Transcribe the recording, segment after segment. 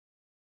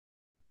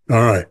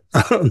All right.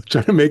 I'm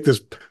trying to make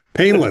this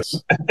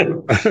painless.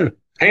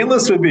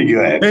 Painless would be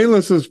good.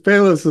 Painless is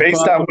based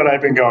on what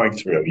I've been going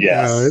through.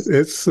 Yes.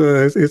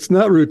 It's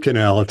not root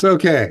canal. It's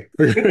okay.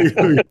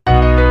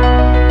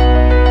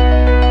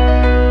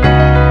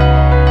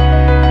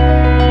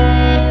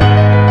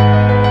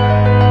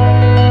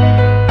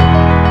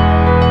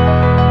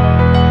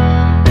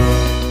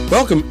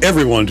 Welcome,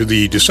 everyone, to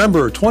the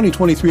December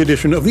 2023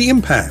 edition of The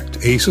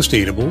Impact, a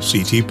Sustainable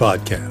CT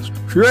podcast.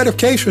 For your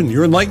edification,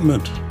 your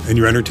enlightenment, and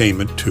your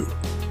entertainment, too.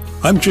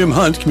 I'm Jim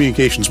Hunt,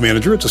 Communications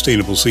Manager at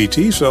Sustainable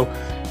CT, so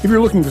if you're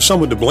looking for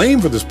someone to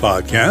blame for this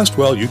podcast,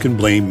 well, you can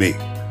blame me.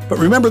 But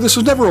remember, this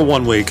is never a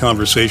one-way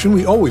conversation.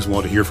 We always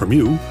want to hear from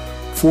you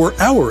for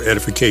our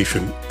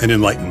edification and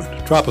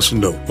enlightenment. Drop us a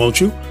note, won't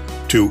you?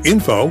 To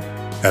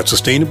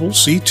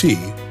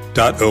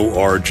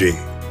info@sustainablecT.org.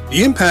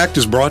 The Impact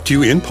is brought to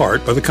you in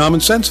part by the Common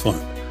Sense Fund.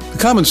 The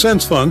Common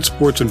Sense Fund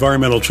supports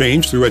environmental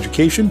change through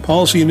education,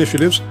 policy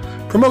initiatives,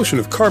 promotion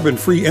of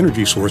carbon-free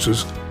energy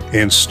sources,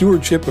 and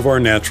stewardship of our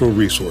natural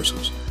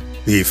resources.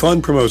 The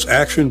fund promotes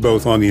action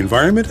both on the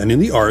environment and in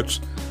the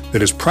arts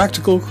that is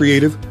practical,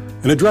 creative,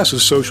 and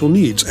addresses social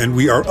needs, and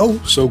we are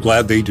so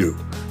glad they do.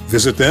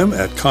 Visit them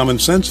at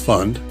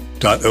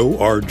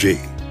commonsensefund.org.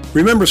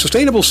 Remember,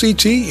 Sustainable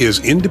CT is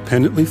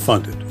independently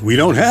funded. We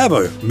don't have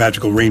a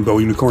magical rainbow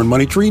unicorn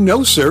money tree,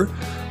 no sir,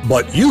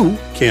 but you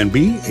can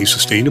be a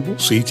Sustainable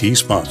CT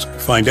sponsor.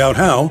 Find out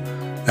how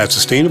at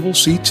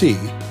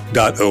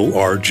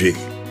sustainablecT.org.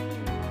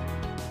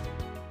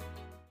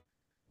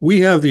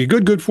 We have the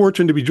good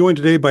fortune to be joined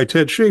today by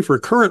Ted Shafer,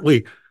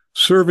 currently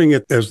serving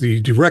as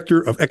the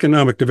Director of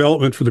Economic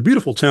Development for the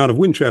beautiful town of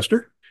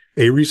Winchester,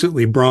 a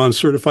recently bronze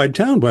certified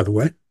town, by the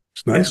way.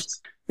 It's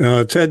nice.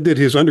 Yes. Ted did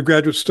his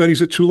undergraduate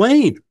studies at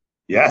Tulane.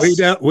 Yes.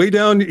 Way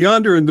down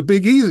yonder in the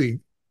Big Easy.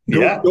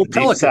 Go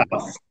Pelican,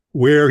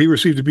 where he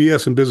received a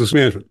BS in business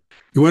management.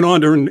 He went on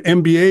to earn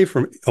an MBA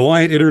from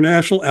Alliant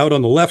International out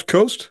on the left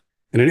coast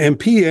and an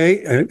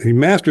MPA, a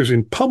master's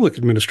in public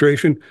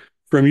administration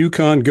from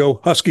UConn Go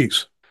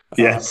Huskies.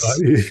 Yes.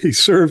 He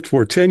served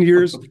for 10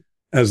 years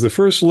as the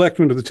first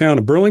selectman of the town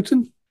of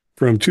Burlington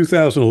from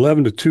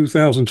 2011 to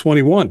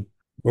 2021.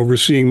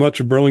 Overseeing much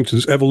of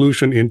Burlington's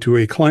evolution into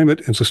a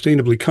climate and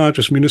sustainably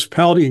conscious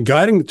municipality and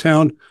guiding the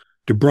town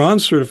to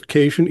bronze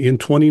certification in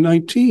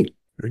 2019.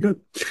 Very good.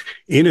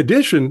 In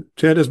addition,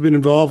 Ted has been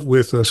involved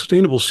with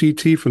Sustainable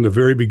CT from the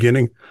very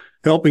beginning,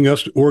 helping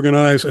us to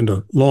organize and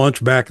to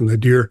launch back in the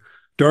dear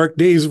dark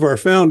days of our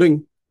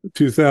founding,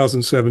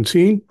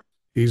 2017.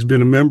 He's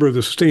been a member of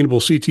the Sustainable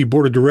CT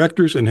Board of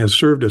Directors and has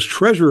served as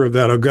treasurer of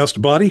that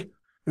august body.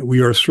 And we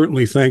are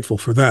certainly thankful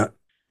for that.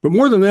 But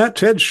more than that,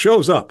 Ted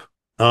shows up.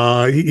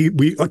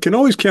 We can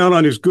always count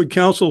on his good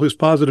counsel, his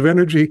positive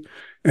energy,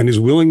 and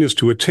his willingness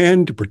to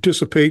attend, to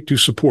participate, to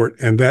support.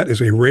 And that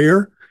is a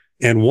rare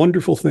and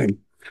wonderful thing.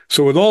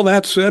 So with all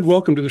that said,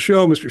 welcome to the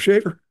show, Mr.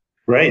 Shafer.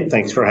 Great.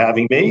 Thanks for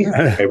having me.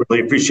 I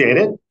really appreciate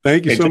it.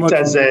 Thank you so much.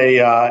 Just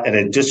as an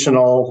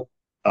additional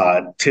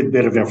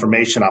tidbit of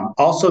information, I'm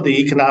also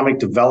the Economic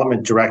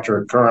Development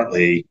Director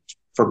currently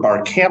for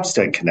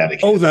Barkhamsted,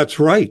 Connecticut. Oh, that's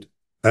right.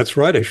 That's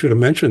right. I should have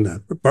mentioned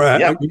that. But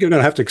you're going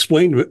to have to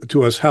explain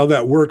to us how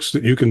that works,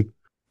 that you can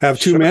have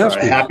two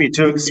masters. Happy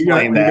to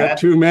explain that. You got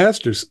two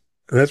masters.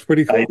 That's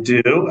pretty cool. I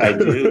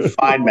do.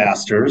 Fine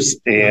masters.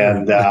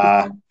 And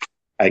I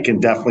can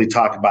definitely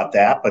talk about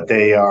that. But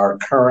they are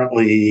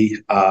currently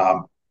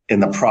in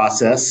the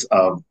process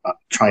of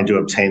trying to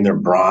obtain their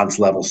bronze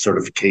level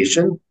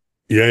certification.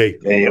 Yay.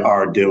 They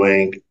are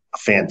doing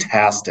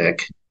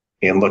fantastic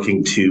and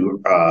looking to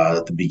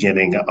the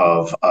beginning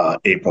of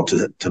April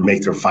to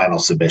make their final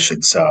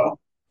submission. So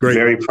great.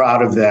 Very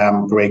proud of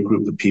them. Great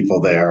group of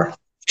people there.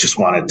 Just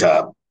wanted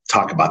to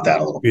talk about that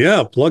a little bit.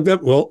 Yeah, plug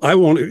that. Well,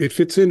 it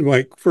fits into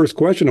my first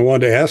question. I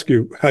wanted to ask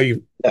you how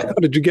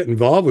did you get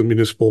involved with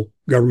municipal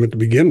government to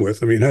begin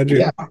with? I mean, how did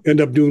you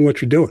end up doing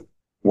what you're doing?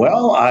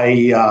 Well,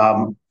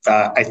 I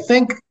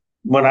think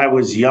when I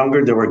was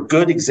younger, there were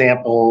good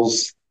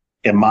examples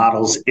and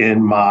models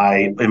in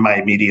my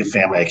immediate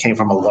family. I came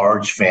from a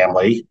large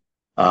family,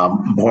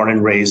 born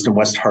and raised in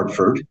West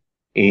Hartford.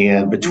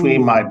 And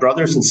between my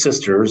brothers and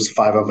sisters,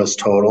 5 of us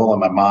total, and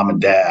my mom and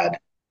dad,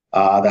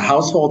 the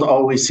household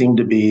always seemed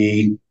to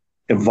be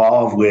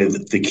involved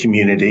with the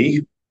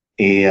community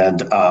and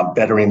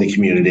bettering the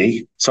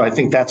community. So I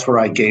think that's where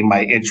I gained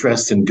my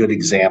interest in good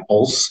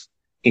examples.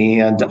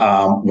 And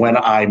when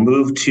I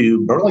moved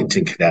to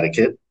Burlington,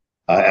 Connecticut,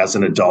 as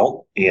an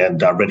adult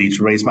and ready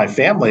to raise my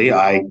family,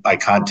 I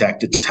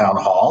contacted Town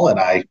Hall and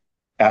I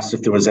asked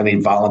if there was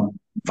any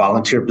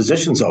volunteer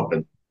positions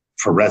open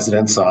for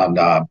residents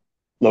on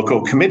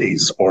local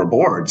committees or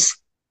boards.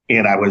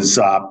 And I was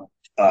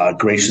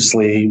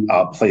graciously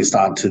placed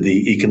onto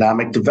the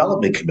Economic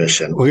Development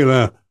Commission. Look at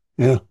that.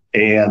 Yeah.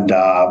 And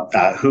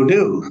who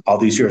knew all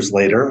these years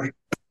later,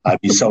 I'd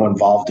be so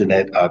involved in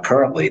it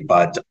currently.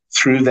 But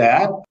through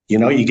that,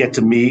 you get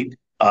to meet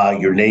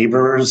your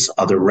neighbors,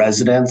 other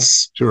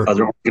residents, sure,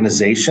 other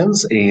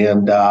organizations.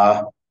 And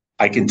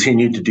I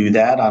continued to do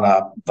that on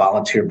a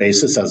volunteer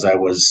basis as I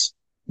was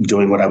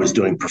doing what I was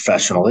doing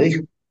professionally.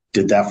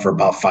 did that for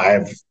about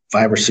five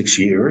or 6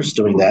 years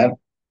doing that,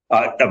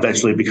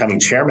 eventually becoming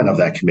chairman of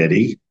that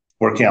committee,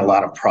 working on a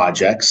lot of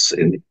projects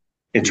and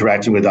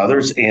interacting with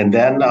others. And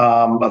then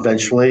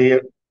eventually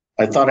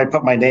I thought I'd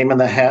put my name in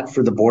the hat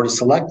for the Board of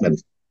Selectmen.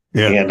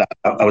 Yeah. And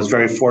I was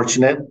very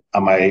fortunate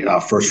on my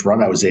first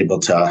run. I was able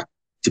to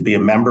be a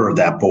member of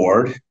that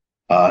board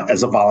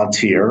as a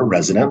volunteer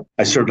resident.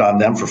 I served on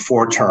them for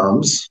 4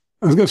 terms.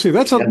 I was going to say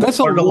that's a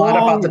lot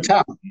about the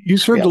town. You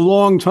served a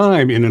long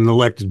time in an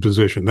elected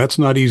position. That's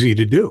not easy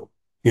to do.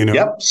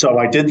 Yep. So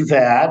I did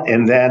that,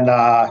 and then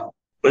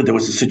there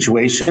was a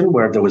situation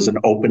where there was an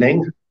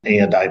opening,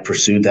 and I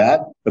pursued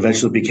that.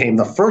 Eventually, became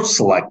the first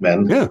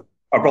selectman of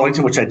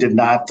Burlington, which I did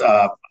not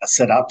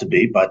set out to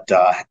be, but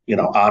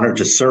honored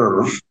to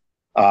serve.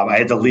 I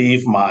had to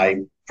leave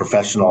my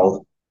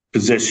professional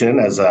position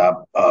as a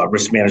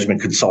risk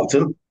management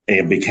consultant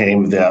and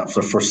became the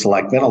first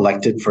selectman,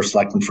 elected first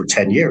selectman for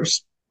 10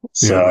 years.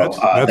 So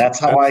that's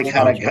how I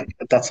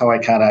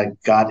kind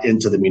of got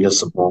into the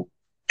municipal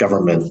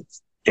government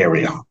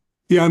area.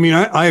 Yeah, I mean,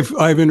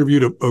 I've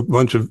interviewed a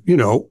bunch of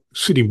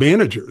city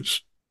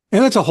managers,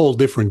 and that's a whole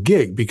different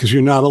gig because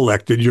you're not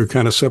elected. You're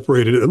kind of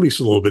separated, at least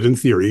a little bit in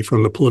theory,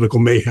 from the political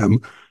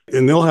mayhem.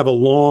 And they'll have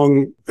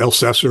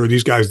Elsesser,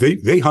 these guys,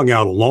 they hung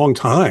out a long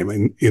time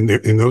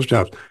in those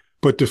jobs.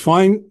 But to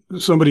find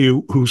somebody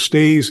who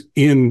stays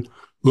in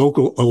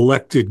local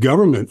elected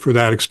government for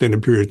that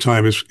extended period of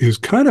time is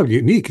kind of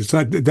unique.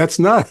 It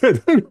doesn't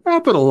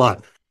happen a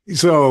lot.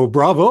 So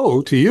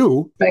bravo to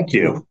you. Thank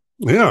you.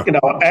 Yeah.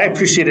 I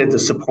appreciated the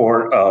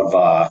support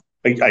of,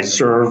 I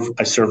serve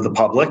the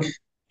public.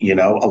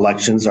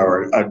 Elections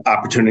are an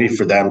opportunity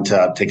for them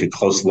to take a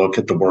close look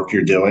at the work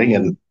you're doing.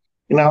 And,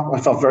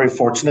 I felt very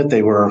fortunate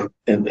they were,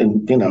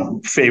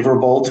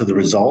 favorable to the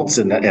results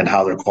and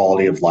how their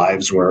quality of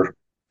lives were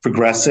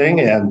progressing.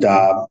 And,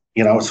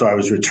 so I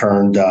was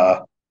returned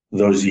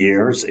those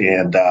years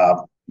and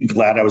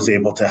glad I was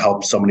able to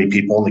help so many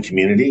people in the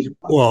community.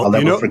 Well, I'll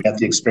never forget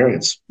the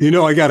experience.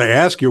 I got to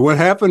ask you, what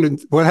happened in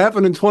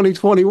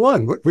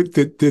 2021?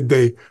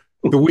 The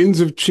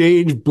winds of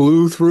change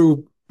blew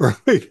through?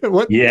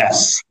 What?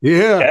 Yes.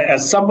 Yeah.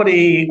 As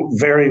somebody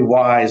very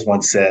wise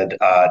once said,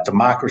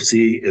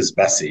 democracy is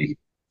messy.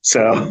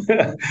 So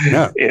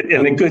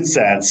in a good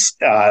sense,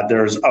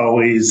 there's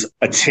always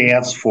a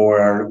chance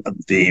for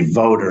the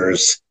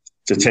voters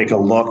to take a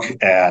look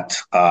at.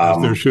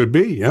 As there should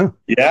be. Yeah.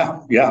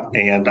 Yeah.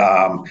 And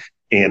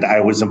I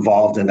was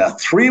involved in a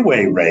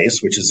 3-way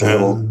race, which is a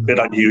little bit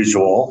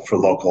unusual for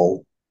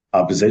local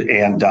position.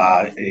 And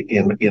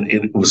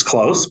it was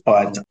close,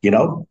 but,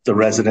 the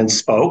residents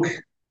spoke.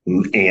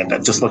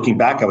 And just looking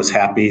back, I was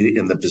happy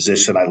in the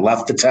position I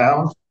left the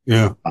town.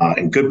 Yeah.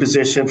 In good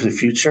position for the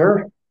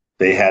future.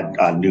 They had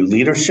new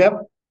leadership,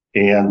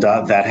 and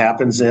that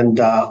happens in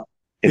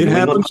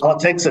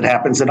politics. It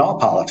happens in all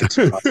politics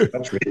across the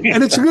country.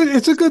 And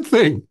it's a good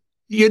thing,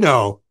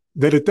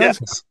 that it does.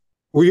 Yes.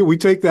 We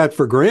take that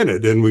for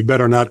granted, and we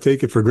better not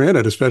take it for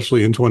granted,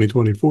 especially in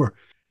 2024.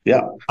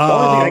 Yeah. The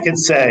only thing I can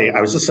say, I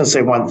was just going to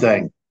say one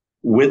thing.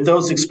 With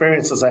those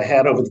experiences I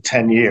had over the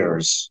 10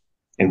 years,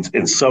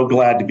 and so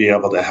glad to be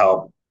able to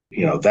help,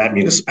 that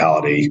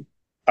municipality.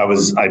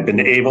 I've been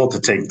able to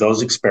take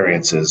those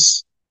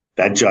experiences,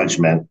 that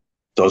judgment,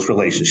 those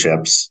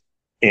relationships,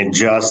 and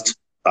just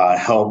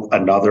help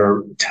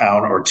another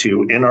town or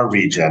two in our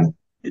region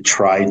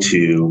try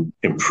to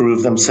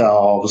improve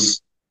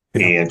themselves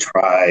and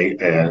try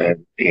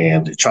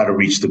to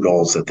reach the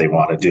goals that they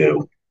want to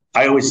do.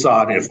 I always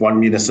thought if one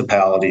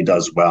municipality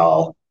does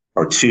well,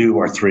 or 2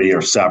 or 3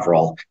 or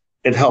several,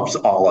 it helps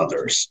all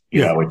others.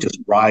 It just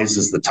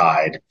rises the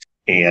tide,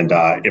 and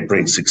it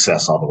brings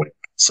success all the way.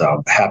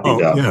 So happy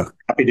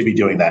to be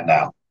doing that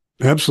now.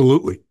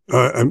 Absolutely.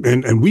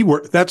 And we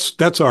were,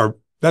 that's our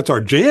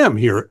jam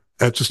here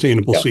at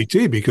Sustainable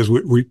CT, because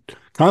we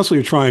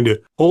constantly are trying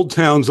to hold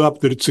towns up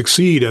that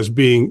succeed as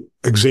being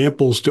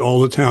examples to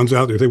all the towns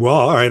out there. They well,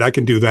 all right, I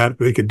can do that.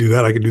 They could do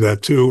that. I can do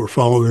that too, or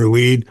follow their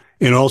lead.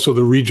 And also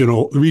the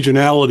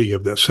regionality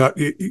of this, like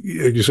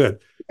you said,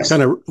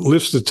 kind of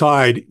lifts the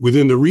tide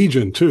within the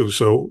region too.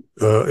 So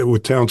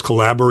with towns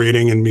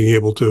collaborating and being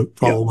able to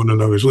follow one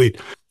another's lead.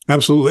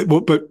 Absolutely.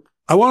 Well, but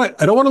I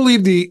don't want to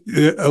leave the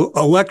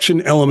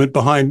election element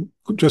behind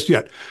just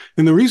yet.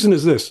 And the reason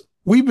is this.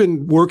 We've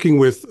been working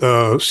with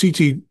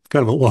CT,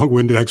 kind of a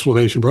long-winded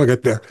explanation, but I'll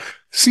get there.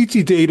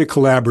 CT Data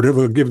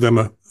Collaborative, I'll give them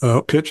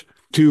a pitch,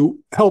 to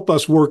help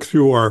us work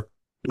through our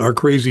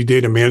crazy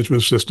data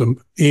management system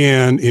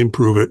and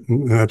improve it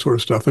and that sort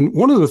of stuff. And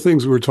one of the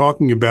things we were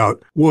talking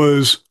about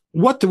was,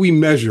 what do we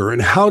measure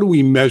and how do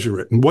we measure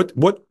it? And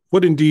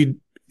what indeed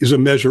is a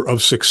measure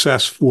of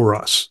success for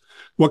us?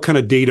 What kind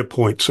of data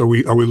points are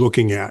we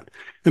looking at?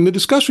 And the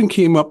discussion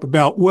came up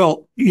about,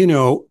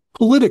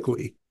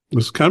 politically,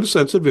 this is kind of a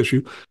sensitive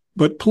issue,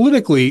 but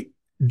politically,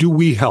 do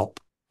we help?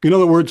 In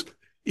other words,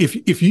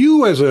 if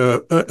you as a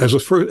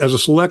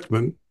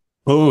selectman,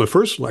 well, the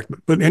first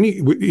selectman, but any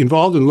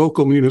involved in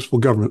local municipal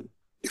government,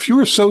 if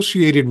you're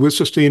associated with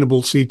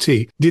Sustainable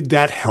CT, did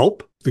that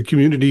help the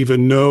community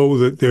even know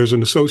that there's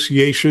an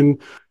association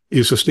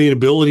is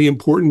sustainability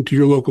important to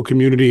your local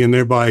community, and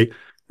thereby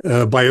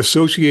by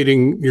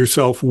associating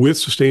yourself with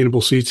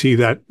Sustainable CT,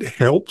 that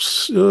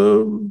helps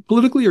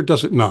politically, or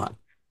does it not?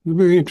 A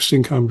very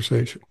interesting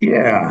conversation.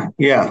 Yeah.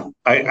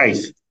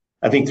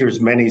 I think there's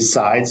many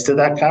sides to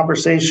that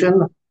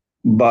conversation,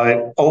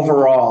 but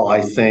overall,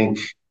 I think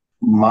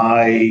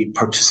my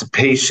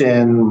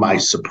participation, my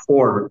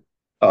support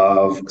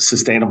of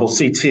Sustainable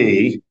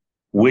CT,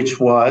 which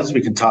was,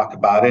 we can talk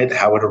about it,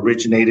 how it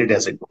originated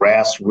as a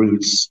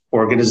grassroots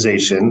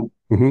organization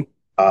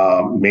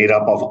made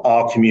up of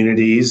all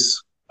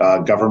communities,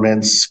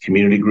 governments,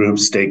 community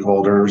groups,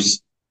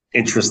 stakeholders,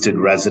 interested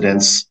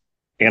residents.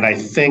 And I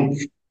think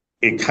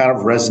it kind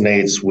of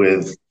resonates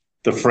with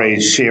the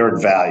phrase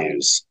shared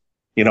values.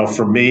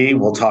 For me,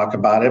 we'll talk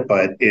about it,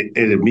 but it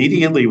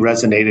immediately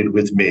resonated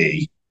with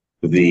me,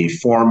 the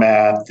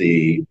format,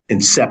 the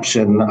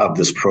inception of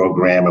this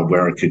program and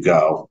where it could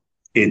go.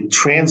 It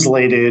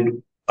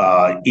translated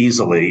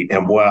easily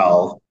and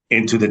well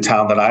into the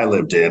town that I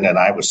lived in and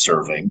I was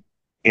serving.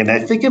 And I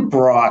think it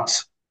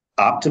brought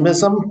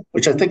optimism,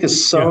 which I think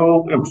is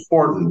so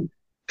important,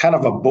 kind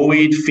of a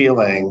buoyed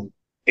feeling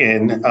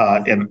in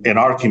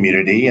our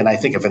community. And I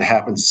think if it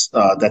happens,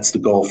 that's the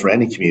goal for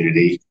any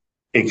community.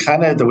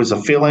 There was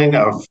a feeling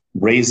of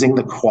raising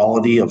the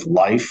quality of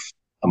life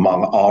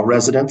among all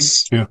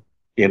residents,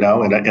 in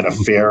a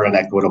fair and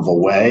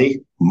equitable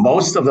way.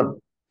 Most of the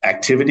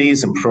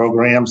activities and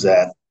programs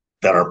that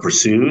are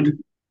pursued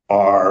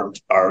are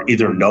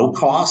either no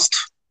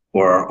cost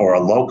or a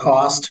low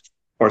cost,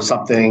 or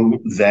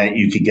something that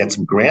you could get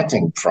some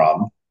granting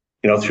from,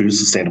 through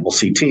Sustainable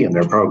CT and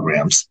their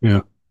programs,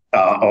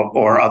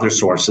 or other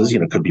sources.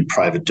 Could be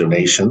private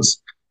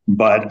donations.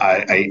 But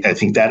I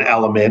think that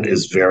element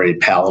is very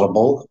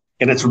palatable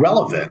and it's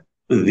relevant.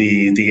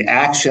 The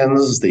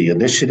actions, the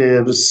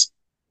initiatives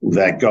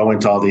that go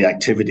into all the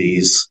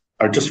activities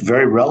are just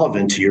very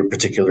relevant to your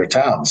particular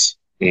towns,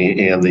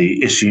 and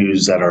the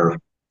issues that are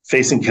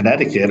facing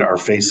Connecticut are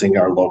facing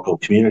our local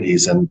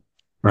communities. And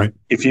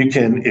if you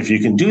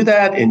can do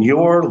that in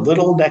your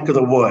little neck of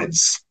the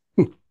woods,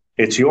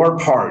 it's your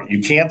part.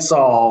 You can't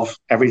solve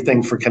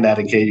everything for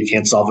Connecticut. You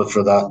can't solve it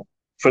for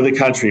the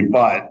country.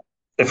 But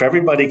if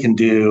everybody can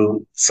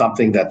do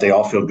something that they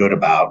all feel good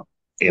about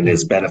and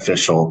is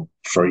beneficial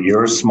for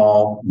your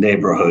small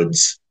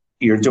neighborhoods,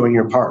 you're doing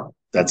your part.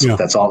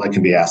 That's all that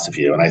can be asked of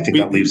you. And I think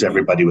that leaves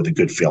everybody with a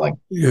good feeling.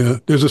 Yeah.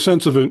 There's a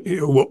sense of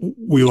what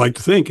we like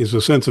to think is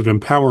a sense of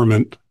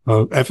empowerment,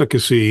 of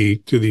efficacy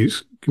to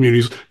these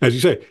communities. As you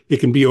say, it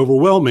can be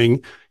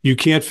overwhelming. You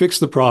can't fix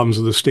the problems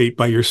of the state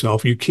by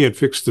yourself. You can't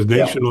fix the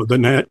nation or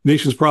the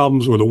nation's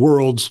problems or the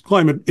world's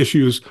climate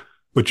issues,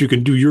 but you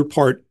can do your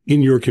part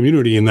in your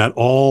community, and that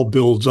all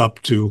builds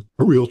up to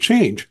a real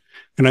change.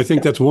 And I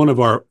think that's one of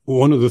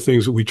the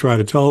things that we try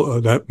to tell,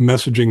 that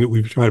messaging that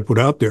we try to put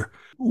out there.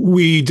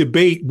 We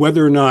debate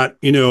whether or not,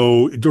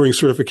 during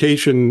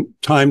certification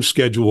time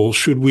schedule,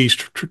 should we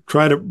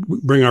try to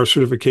bring our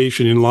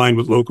certification in line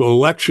with local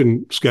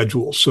election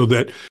schedules so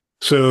that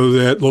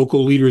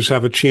local leaders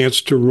have a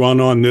chance to run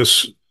on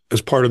this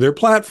as part of their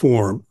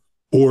platform?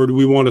 Or do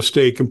we want to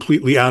stay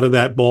completely out of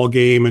that ball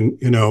game and,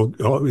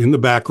 in the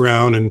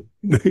background and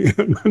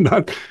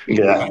not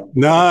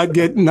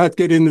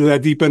get into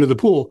that deep end of the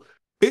pool?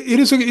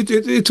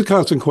 It's a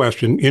constant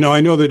question.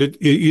 I know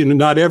that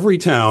not every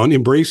town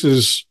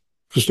embraces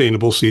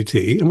Sustainable CT,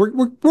 and we're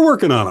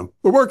working on them.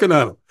 We're working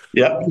on them.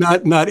 Yeah.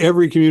 Not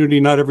every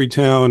community, not every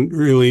town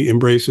really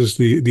embraces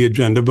the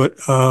agenda, but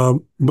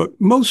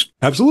most,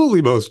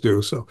 absolutely most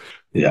do. So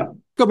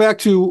go back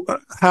to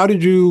how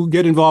did you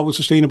get involved with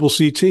Sustainable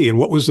CT, and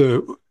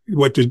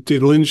what did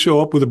Lynn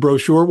show up with a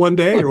brochure one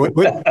day, or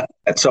what?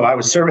 So I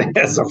was serving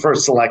as the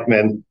first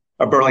selectman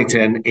of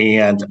Burlington,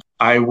 and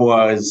I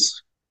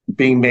was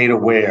being made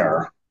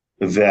aware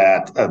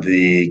that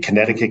the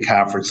Connecticut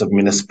Conference of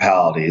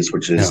Municipalities,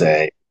 which is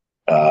an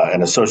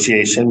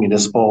association,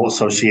 municipal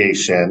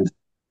association,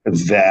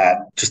 that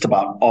just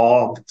about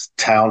all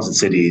towns and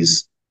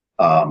cities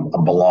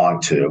belong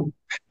to.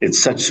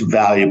 It's such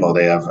valuable.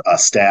 They have a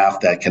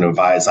staff that can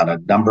advise on a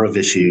number of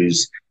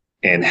issues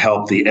and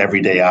help the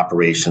everyday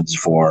operations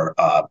for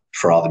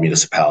all the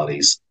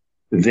municipalities.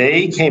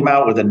 They came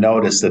out with a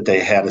notice that they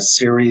had a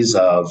series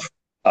of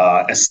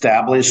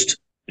established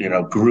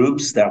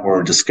groups that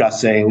were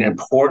discussing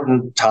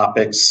important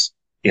topics,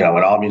 in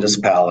all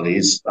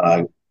municipalities,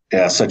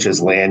 such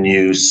as land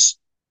use,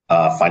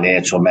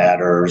 financial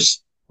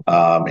matters.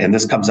 And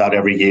this comes out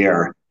every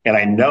year. And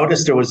I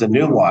noticed there was a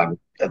new one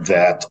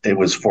that it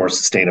was for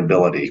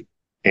sustainability.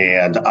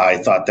 And I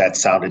thought that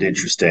sounded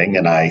interesting.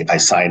 And I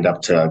signed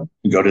up to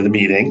go to the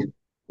meeting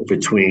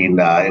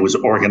it was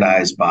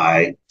organized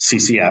by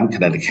CCM,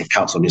 Connecticut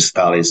Council of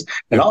Municipalities,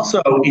 and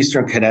also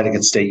Eastern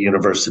Connecticut State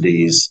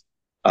University's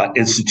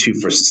Institute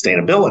for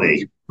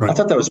Sustainability. Right. I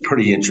thought that was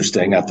pretty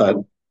interesting. I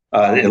thought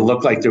it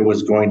looked like there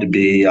was going to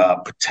be a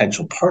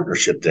potential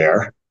partnership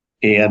there.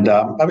 And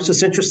I was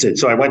just interested.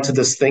 So I went to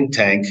this think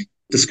tank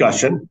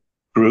discussion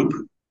group.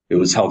 It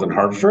was held in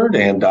Hartford,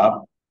 and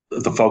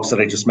the folks that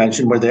I just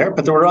mentioned were there.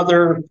 But there were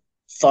other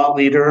thought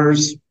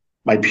leaders,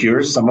 my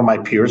peers. Some of my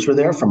peers were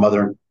there from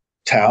other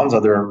towns,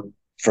 other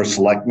first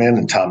selectmen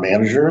and town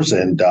managers,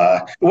 and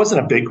it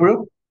wasn't a big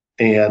group,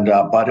 and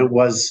but it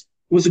was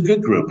a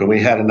good group, and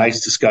we had a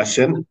nice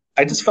discussion.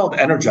 I just felt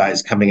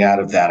energized coming out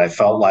of that. I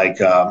felt like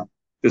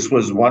this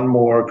was one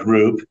more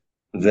group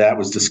that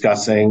was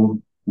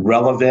discussing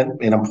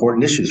relevant and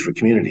important issues for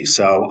community.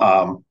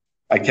 So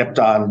I kept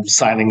on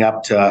signing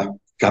up to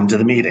come to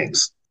the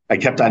meetings. I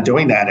kept on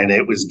doing that, and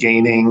it was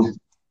gaining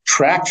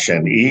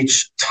traction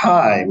each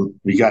time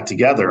we got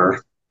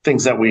together.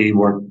 Things that we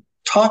were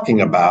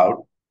talking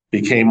about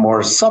became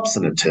more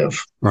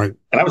substantive. Right.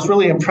 And I was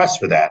really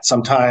impressed with that.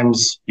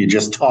 Sometimes you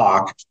just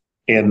talk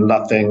and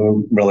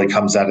nothing really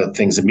comes out of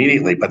things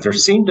immediately, but there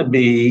seemed to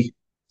be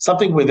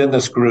something within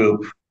this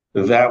group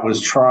that was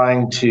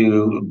trying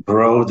to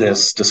grow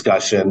this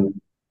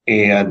discussion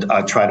and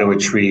try to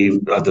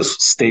achieve this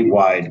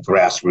statewide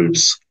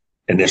grassroots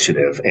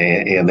initiative.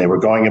 And they were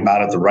going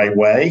about it the right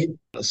way.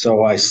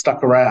 So I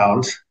stuck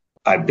around.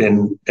 I've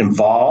been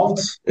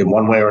involved in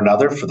one way or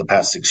another for the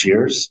past 6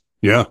 years.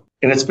 Yeah.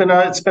 And it's been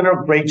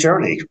a great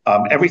journey.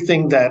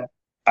 Everything that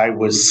I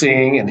was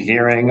seeing and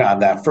hearing on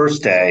that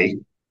first day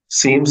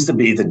seems to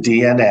be the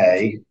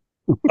DNA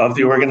of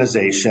the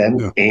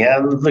organization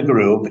and the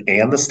group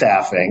and the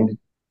staffing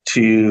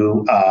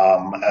to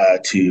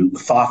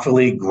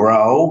thoughtfully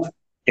grow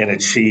and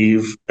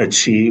achieve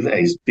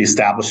the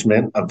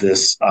establishment of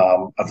this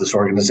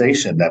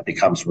organization that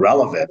becomes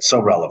relevant, so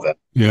relevant.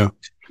 Yeah.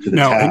 To the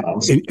now,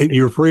 towns. and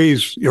your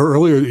phrase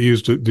earlier you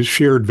used the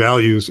shared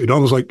values. It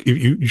almost like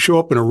you show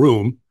up in a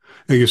room,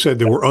 and you said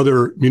there were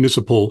other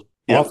municipal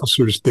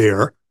officers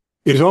there.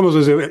 It's almost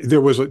as if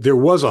there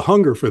was a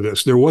hunger for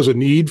this. There was a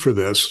need for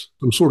this,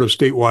 some sort of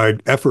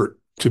statewide effort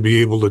to be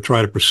able to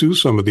try to pursue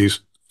some of these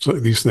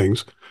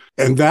things.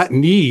 And that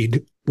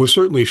need was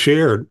certainly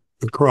shared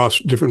across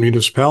different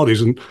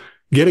municipalities. And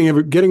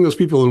getting those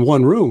people in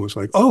one room was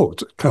like, oh,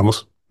 it's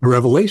almost a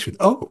revelation.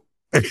 Oh,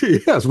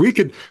 yes, we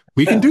can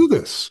do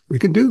this. We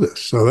can do this.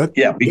 So that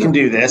we can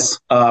do this.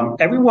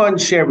 Everyone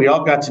shared. We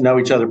all got to know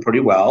each other pretty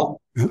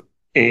well. Yeah.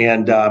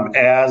 And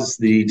as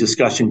the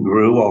discussion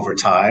grew over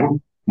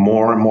time,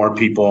 more and more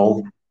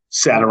people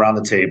sat around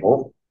the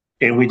table,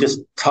 and we just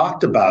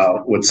talked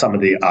about what some of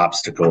the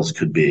obstacles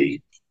could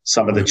be,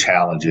 some of the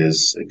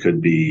challenges. It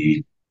could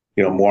be,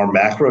 more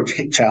macro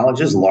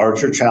challenges,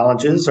 larger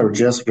challenges, or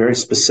just very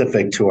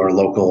specific to our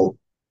local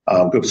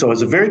group. So it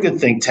was a very good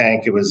think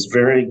tank. It was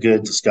very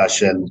good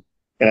discussion.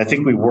 And I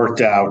think we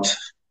worked out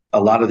a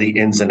lot of the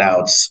ins and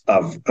outs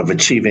of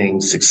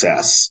achieving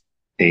success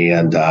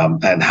and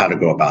how to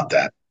go about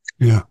that.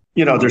 Yeah.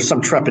 There's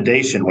some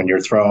trepidation when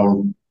you're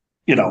thrown,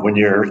 when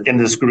you're in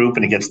this group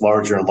and it gets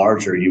larger and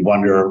larger, you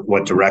wonder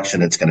what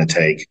direction it's going to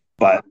take.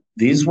 But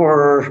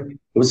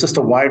it was just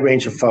a wide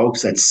range of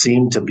folks that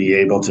seemed to be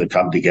able to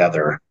come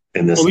together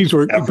in this. Well, these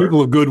were effort.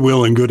 People of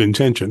goodwill and good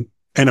intention.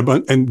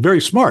 And very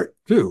smart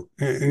too,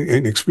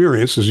 and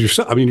experience as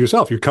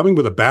yourself. You're coming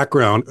with a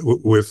background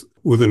with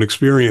an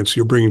experience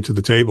you're bringing to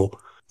the table.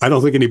 I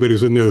don't think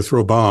anybody's in there to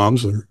throw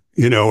bombs or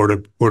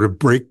to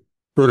break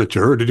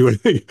furniture or to do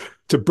anything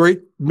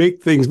to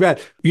make things bad.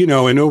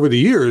 And over the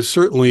years,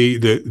 certainly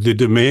the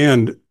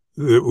demand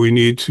that we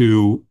need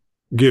to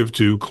give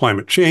to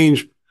climate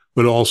change,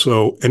 but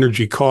also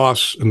energy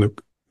costs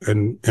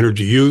and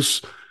energy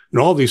use. And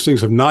all these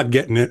things they've not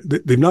gotten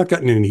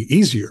any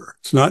easier.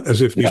 It's not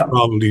as if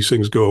these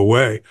things go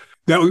away.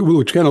 That,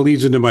 which kind of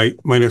leads into my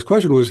next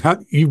question, was how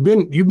you've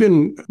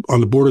been on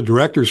the board of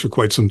directors for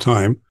quite some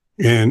time,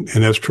 and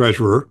as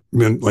treasurer,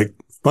 been like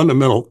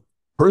fundamental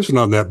person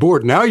on that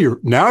board. Now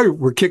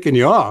we're kicking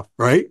you off,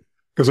 right?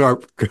 Because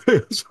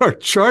our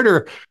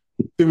charter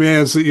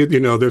demands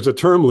that there's a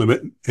term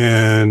limit,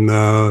 and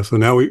so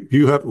now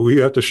we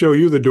have to show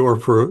you the door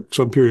for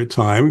some period of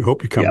time. We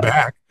hope you come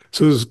back.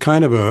 So this is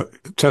kind of a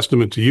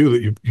testament to you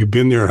that you've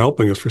been there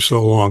helping us for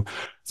so long.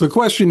 So the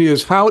question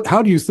is, how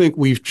do you think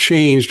we've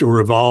changed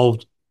or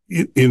evolved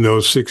in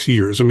those 6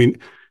 years? I mean,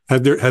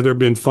 have there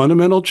been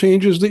fundamental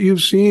changes that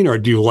you've seen, or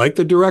do you like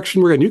the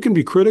direction we're in? You can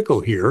be critical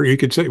here. You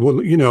could say, well,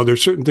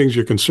 there's certain things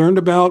you're concerned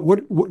about.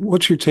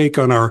 What's your take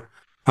on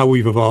how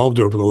we've evolved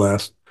over the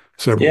last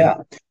several years?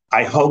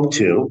 I hope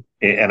to,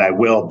 and I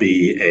will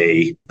be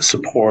a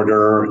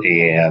supporter,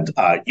 and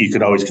you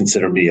can always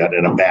consider me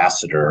an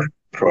ambassador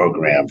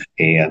program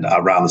and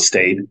around the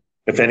state.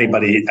 If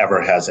anybody ever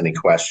has any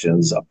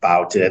questions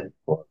about it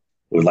or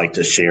would like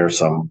to share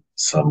some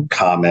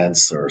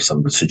comments or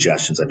some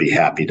suggestions, I'd be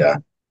happy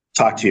to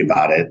talk to you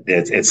about it.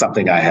 It's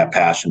something I have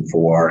passion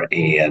for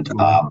and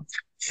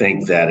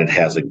think that it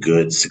has a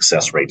good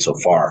success rate so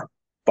far.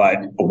 But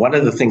one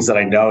of the things that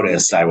I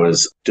noticed, I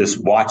was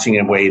just watching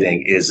and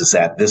waiting, is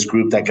that this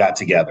group that got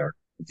together,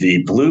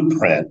 the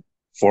blueprint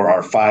for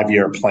our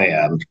 5-year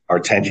plan, our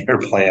 10-year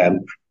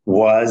plan,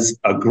 was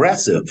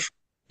aggressive.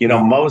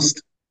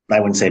 I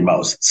wouldn't say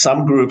most,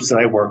 some groups that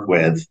I work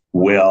with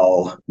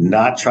will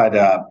not try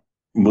to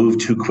move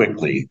too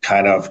quickly,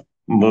 kind of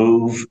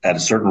move at a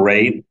certain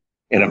rate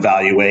and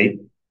evaluate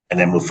and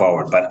then move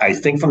forward. But I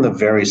think from the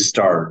very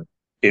start,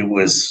 it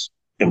was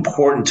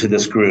important to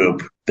this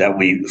group that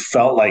we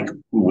felt like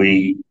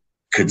we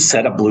could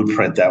set a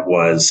blueprint that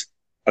was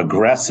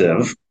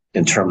aggressive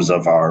in terms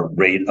of our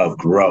rate of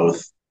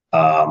growth,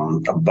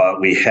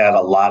 but we had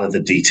a lot of the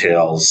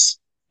details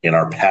in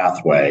our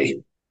pathway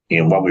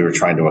and what we were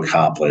trying to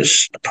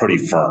accomplish pretty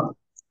firm.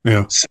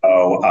 Yeah.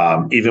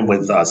 So even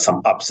with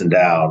some ups and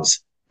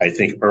downs, I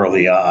think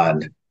early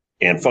on,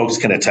 and folks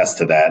can attest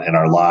to that in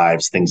our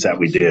lives, things that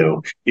we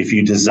do, if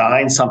you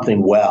design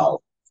something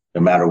well,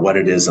 no matter what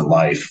it is in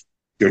life,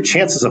 your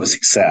chances of a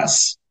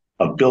success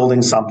of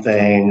building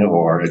something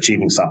or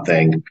achieving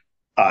something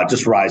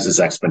just rises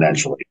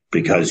exponentially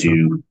because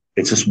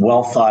it's just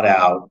well thought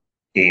out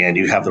and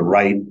you have the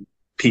right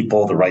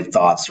people, the right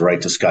thoughts, the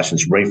right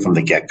discussions right from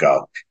the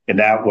get-go. And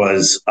that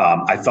was,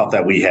 I felt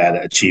that we had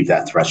achieved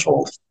that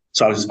threshold.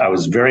 So I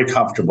was very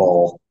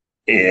comfortable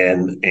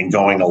in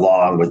going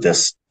along with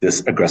this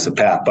aggressive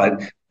path.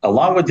 But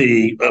along with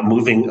the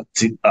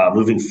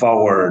moving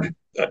forward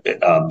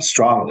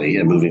strongly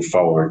and moving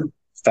forward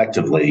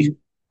effectively,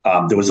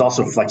 there was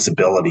also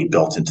flexibility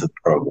built into the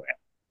program.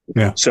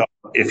 Yeah. So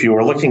if you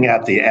were looking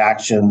at the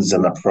actions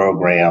and the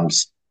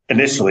programs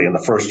initially in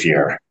the first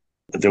year,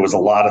 there was a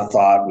lot of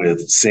thought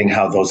with seeing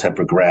how those had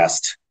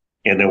progressed.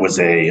 And there was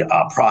a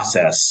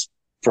process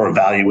for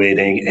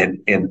evaluating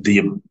and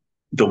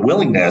the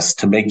willingness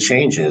to make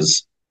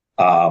changes.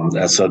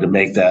 So to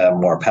make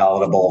them more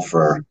palatable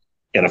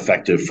and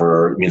effective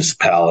for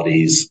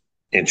municipalities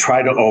and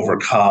try to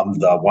overcome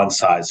the one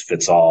size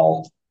fits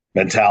all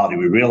mentality.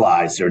 We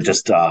realized they're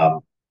just,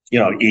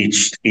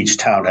 each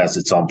town has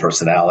its own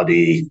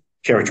personality,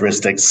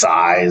 characteristics,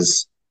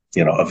 size,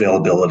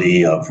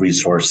 availability of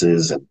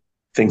resources and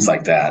things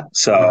like that.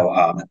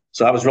 So,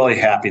 so I was really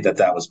happy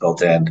that was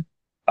built in.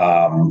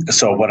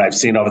 So what I've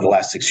seen over the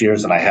last 6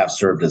 years, and I have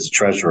served as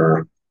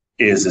treasurer,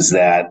 is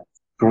that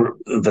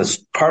the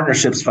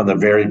partnerships from the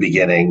very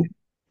beginning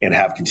and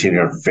have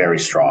continued are very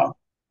strong.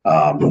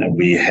 And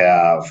we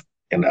have,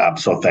 and I'm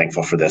so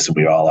thankful for this, and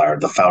we all are,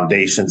 the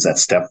foundations that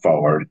step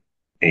forward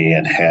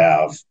and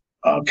have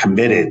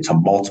committed to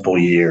multiple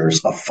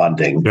years of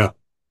funding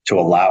to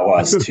allow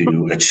us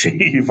to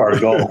achieve our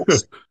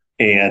goals.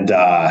 And,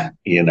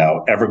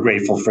 ever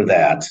grateful for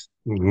that.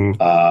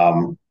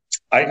 Mm-hmm.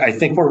 I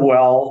think we're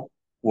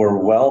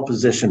well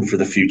positioned for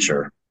the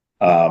future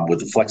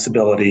with the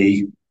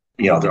flexibility.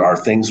 There are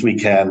things we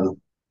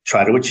can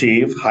try to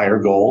achieve, higher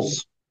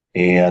goals,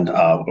 and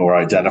we're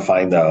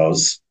identifying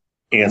those.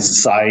 And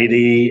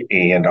society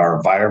and our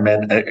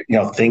environment,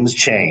 things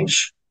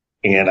change.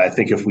 And I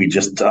think if we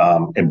just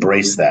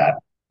embrace that,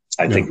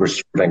 I think we're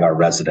serving our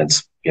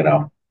residents,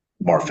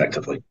 more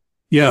effectively.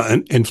 Yeah,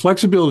 and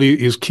flexibility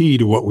is key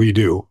to what we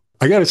do.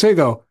 I got to say,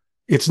 though,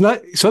 it's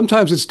not.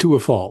 Sometimes it's to a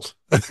fault.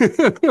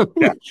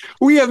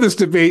 We have this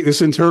debate,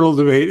 this internal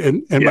debate,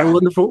 and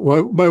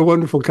my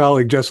wonderful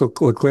colleague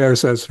Jessica Leclerc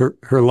says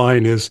her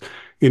line is,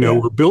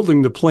 we're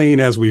building the plane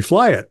as we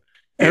fly it.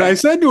 And I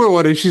said to her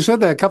one day, she said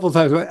that a couple of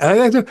times.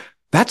 I said,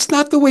 that's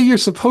not the way you're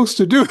supposed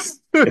to do it.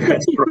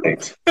 That's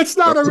right. It's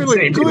not a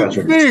really good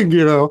thing,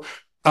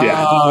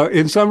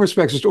 In some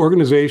respects, just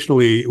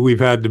organizationally, we've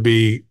had to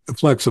be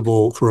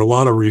flexible for a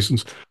lot of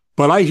reasons.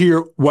 But I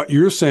hear what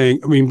you're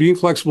saying. I mean, being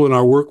flexible in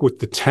our work with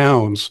the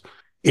towns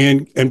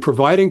and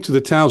providing to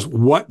the towns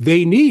what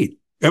they need.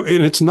 And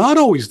it's not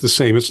always the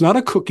same. It's not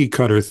a cookie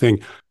cutter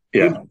thing.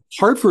 Yeah.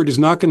 Hartford is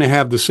not going to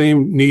have the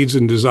same needs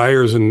and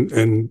desires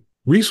and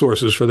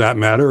resources, for that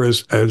matter,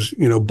 as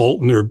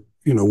Bolton or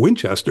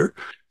Winchester.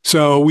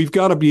 So we've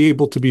got to be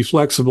able to be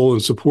flexible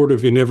and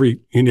supportive in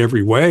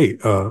every way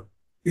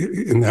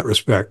in that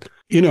respect.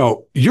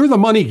 You're the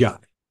money guy.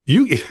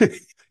 You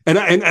and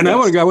I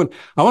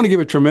want to give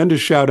a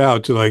tremendous shout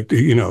out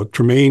to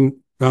Tremaine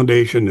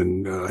Foundation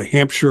and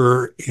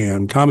Hampshire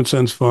and Common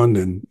Sense Fund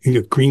and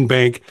Green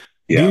Bank.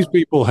 Yeah. These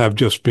people have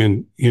just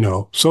been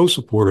so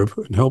supportive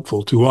and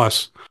helpful to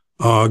us.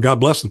 God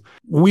bless them.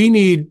 We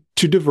need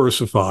to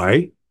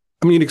diversify.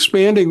 I mean,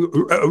 expanding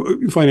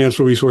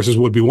financial resources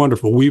would be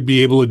wonderful. We'd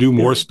be able to do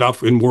more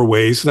stuff in more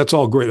ways. That's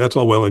all great. That's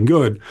all well and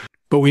good.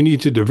 But we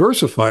need to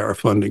diversify our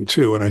funding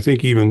too. And I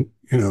think even,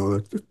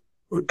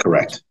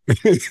 correct.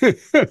 And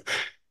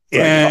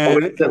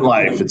in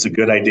life, it's a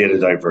good idea to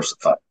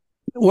diversify.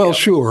 Well,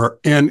 sure.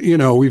 And,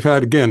 we've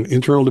had, again,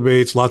 internal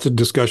debates, lots of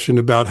discussion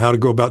about how to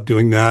go about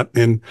doing that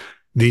and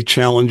the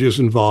challenges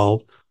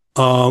involved.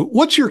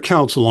 What's your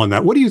counsel on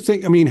that? What do you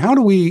think? I mean, how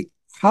do we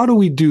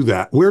do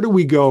that? Where do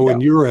we go in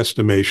your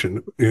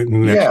estimation in the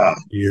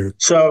next year?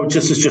 So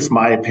this is just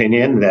my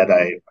opinion that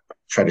I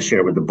try to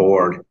share with the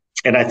board.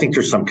 And I think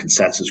there's some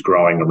consensus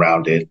growing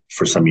around it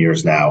for some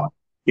years now,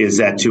 is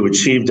that to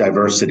achieve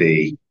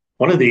diversity,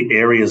 one of the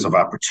areas of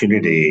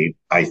opportunity,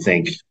 I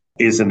think,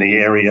 is in the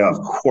area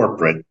of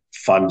corporate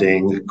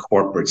funding,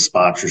 corporate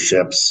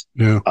sponsorships.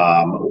 Yeah.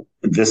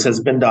 This has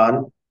been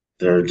done.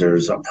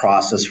 There's a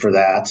process for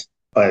that.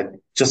 But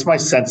just my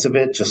sense of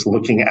it, just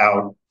looking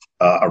out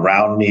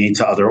around me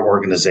to other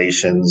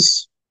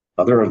organizations,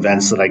 other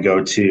events that I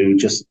go to,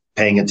 just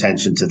paying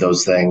attention to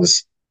those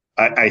things,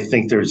 I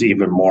think there's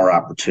even more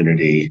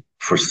opportunity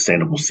for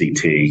sustainable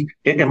CT.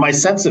 And my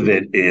sense of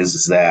it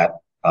is that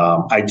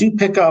I do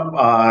pick up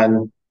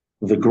on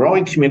the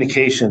growing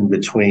communication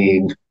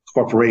between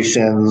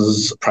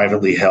corporations,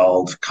 privately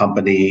held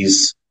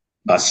companies,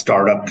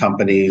 startup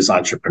companies,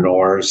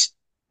 entrepreneurs,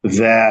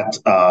 that,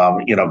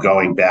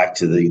 going back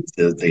to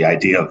the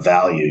idea of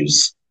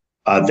values,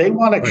 they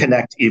want to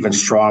connect even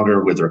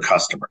stronger with their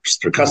customers.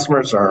 Their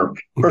customers are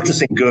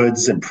purchasing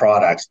goods and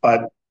products,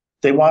 but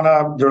they're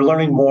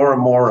learning more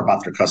and more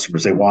about their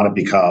customers. They want to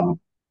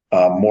become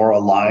more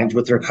aligned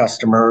with their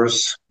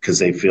customers because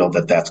they feel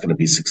that that's going to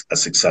be a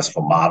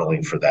successful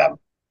modeling for them.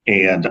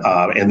 And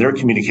they're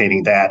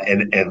communicating that,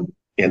 and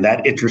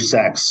that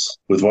intersects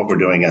with what we're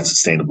doing at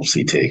Sustainable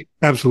CT.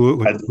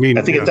 Absolutely. I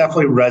think it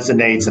definitely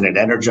resonates and it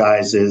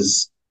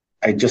energizes.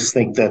 I just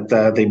think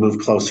that they move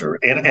closer,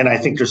 and I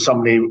think there's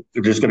going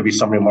to be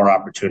so many more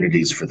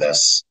opportunities for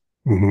this.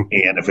 Mm-hmm.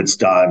 And if it's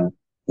done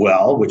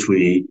well, which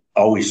we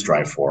always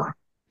strive for,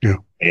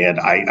 and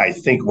I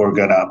think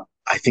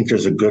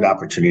there's a good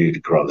opportunity to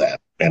grow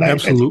that, and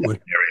absolutely, I think that's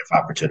an area of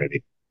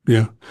opportunity.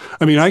 Yeah.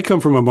 I mean, I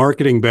come from a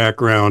marketing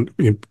background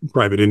in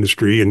private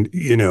industry, and,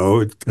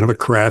 it's kind of a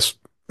crass,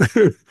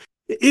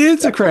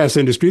 it's a crass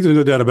industry. There's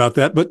no doubt about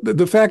that. But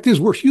the fact is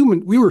we're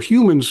human. We were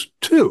humans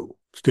too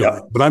still.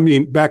 Yeah. But I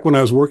mean, back when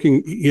I was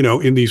working,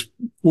 in these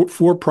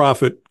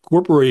for-profit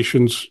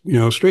corporations,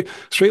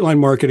 straight line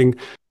marketing,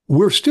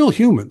 we're still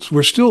humans.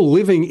 We're still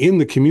living in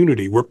the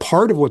community. We're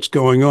part of what's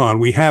going on.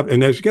 We have,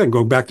 and as again,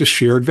 going back to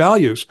shared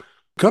values,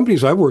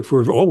 companies I've worked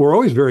for were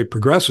always very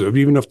progressive,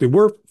 even if they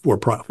were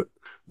for-profit.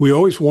 We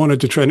always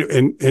wanted to try to,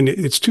 and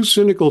it's too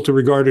cynical to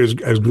regard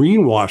it as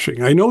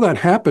greenwashing. I know that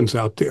happens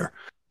out there,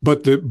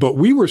 but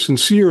we were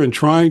sincere in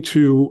trying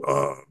to,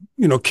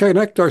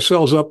 connect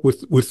ourselves up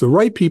with the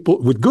right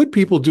people, with good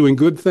people doing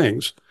good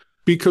things,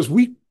 because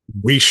we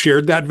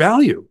shared that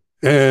value,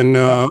 and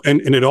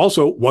it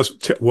also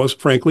was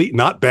frankly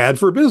not bad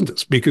for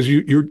business, because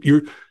you're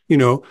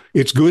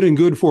it's good and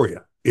good for you.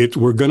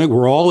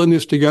 We're all in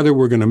this together.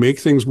 We're going to make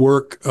things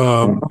work,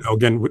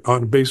 again,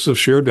 on the basis of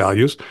shared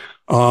values.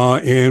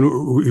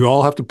 And we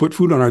all have to put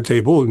food on our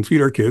table and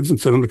feed our kids and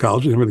send them to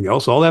college and everything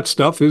else. All that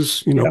stuff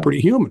is,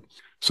 pretty human.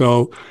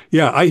 So,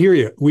 yeah, I hear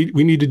you. We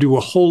need to do a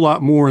whole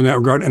lot more in that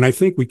regard. And I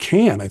think we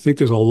can. I think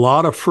there's a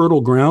lot of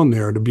fertile ground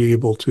there to be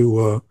able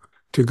to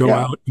go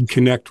out and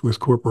connect with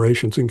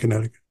corporations in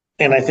Connecticut.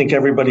 And I think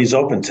everybody's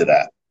open to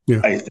that. Yeah.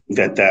 I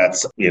think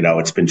that's,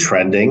 it's been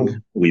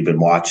trending. We've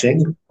been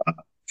watching.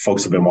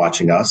 Folks have been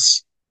watching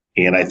us.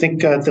 And I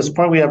think at this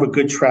point, we have a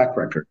good track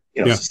record,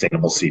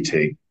 Sustainable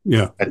CT.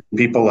 Yeah. And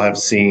people have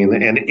seen,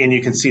 and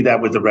you can see that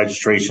with the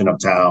registration of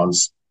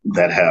towns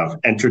that have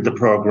entered the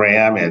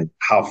program, and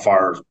how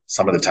far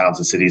some of the towns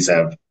and cities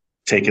have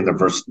taken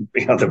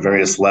the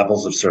various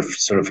levels of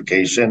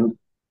certification,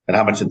 and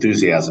how much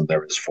enthusiasm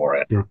there is for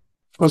it. Yeah.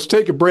 Let's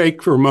take a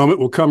break for a moment.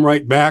 We'll come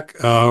right back.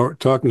 We're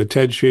talking to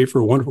Ted Shafer,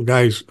 a wonderful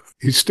guy.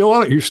 He's still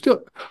on it.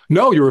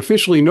 You're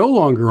officially no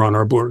longer on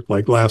our board,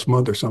 like last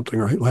month or something,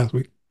 right? Last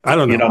week. I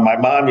don't know. My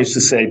mom used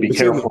to say, be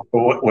careful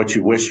what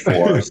you wish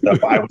for. So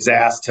I was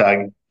asked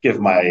to give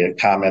my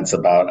comments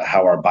about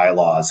how our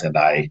bylaws, and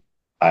I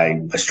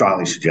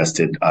strongly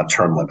suggested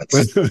term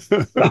limits.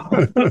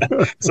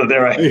 So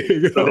there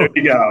you go.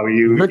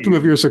 You victim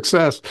of your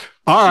success.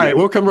 All right,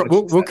 we'll come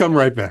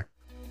right back.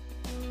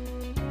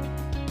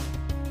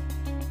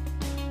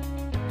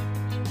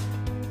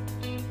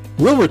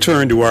 We'll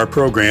return to our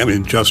program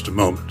in just a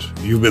moment.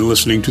 You've been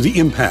listening to The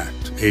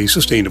Impact, a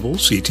Sustainable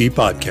CT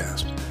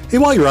podcast. Hey,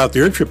 while you're out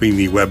there tripping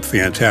the web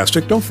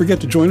fantastic, don't forget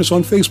to join us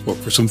on Facebook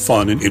for some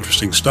fun and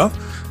interesting stuff.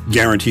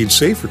 Guaranteed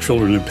safe for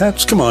children and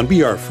pets. Come on,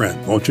 be our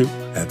friend, won't you?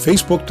 At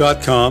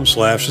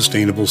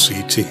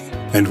facebook.com/sustainableCT.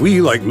 And we,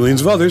 like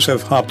millions of others,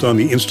 have hopped on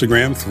the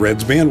Instagram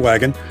Threads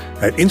bandwagon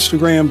at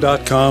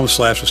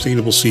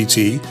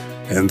instagram.com/sustainableCT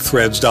and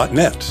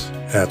threads.net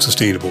at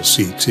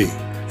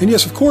sustainableCT. And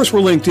yes, of course,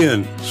 we're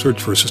LinkedIn.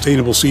 Search for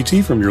Sustainable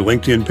CT from your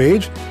LinkedIn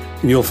page,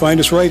 and you'll find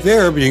us right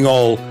there, being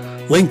all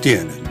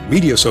LinkedIn and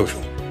Media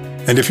Social.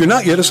 And if you're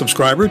not yet a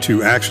subscriber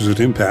to Actions that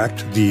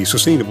Impact, the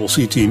Sustainable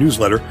CT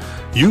newsletter,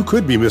 you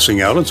could be missing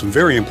out on some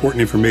very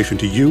important information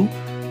to you,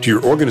 to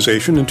your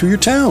organization, and to your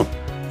town.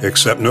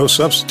 Accept no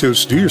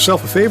substitutes. Do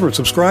yourself a favor and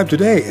subscribe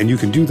today. And you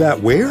can do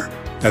that where?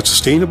 At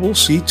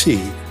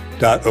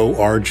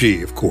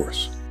sustainablect.org, of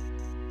course.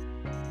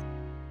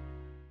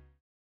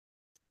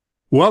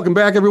 Welcome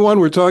back, everyone.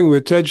 We're talking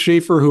with Ted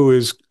Shafer, who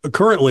is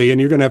currently, and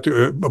you're going to have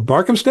to,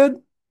 Barkhamsted?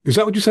 Is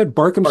that what you said?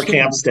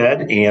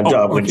 Barkhamsted and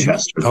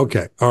Winchester.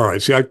 Okay. All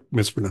right. See, I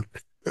mispronounced.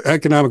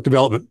 Economic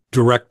Development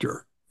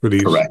Director for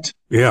these. Correct.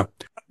 Yeah.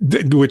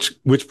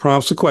 Which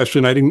prompts the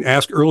question I didn't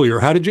ask earlier.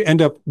 How did you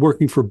end up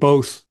working for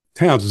both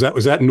towns?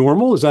 Was that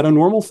normal? Is that a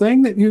normal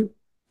thing that you?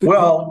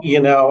 Well,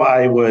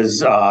 I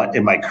was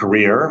in my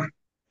career,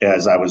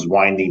 as I was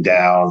winding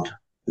down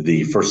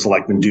the first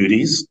selectman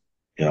duties,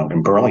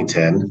 in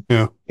Burlington.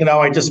 Yeah.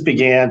 I just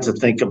began to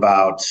think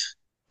about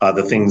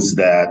the things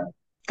that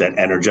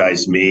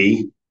energized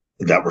me,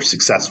 that were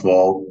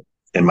successful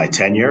in my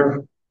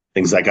tenure,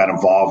 things I got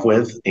involved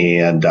with,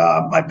 and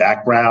my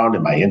background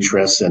and my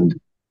interests. And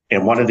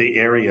one of the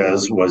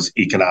areas was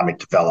economic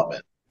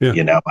development.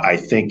 Yeah. I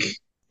think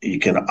you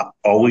can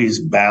always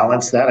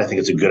balance that. I think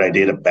it's a good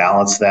idea to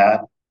balance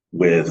that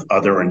with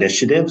other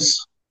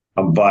initiatives.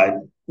 But,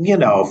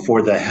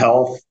 for the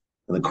health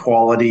and the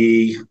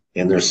quality,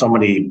 and there's so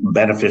many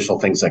beneficial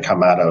things that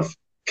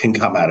can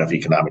come out of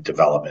economic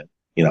development,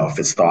 if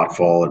it's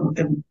thoughtful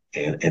and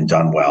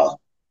done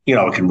well.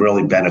 It can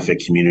really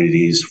benefit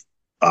communities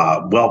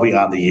well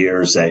beyond the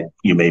years that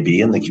you may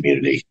be in the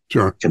community.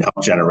 Sure. Can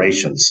help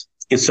generations.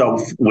 And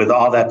so with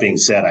all that being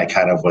said, I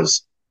kind of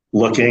was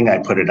looking, I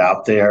put it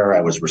out there.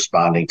 I was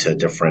responding to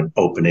different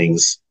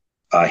openings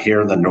here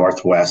in the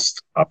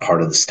Northwest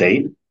part of the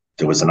state.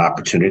 There was an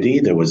opportunity.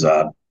 There was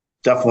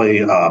definitely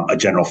a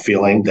general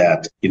feeling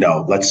that,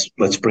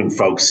 let's bring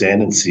folks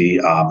in and see,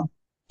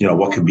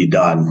 what can be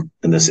done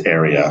in this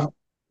area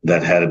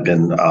that had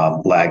been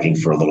lagging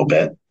for a little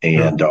bit,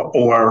 and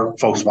or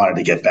folks wanted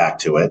to get back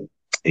to it.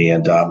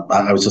 And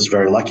I was just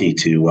very lucky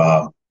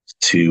to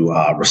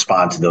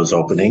respond to those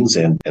openings,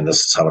 and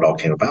this is how it all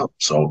came about.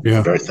 So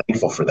I'm very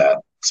thankful for that.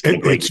 It's been a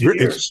great 2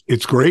 years.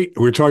 It's great.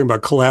 We're talking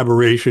about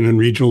collaboration and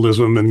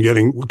regionalism and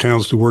getting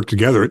towns to work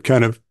together. It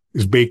kind of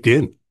is baked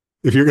in.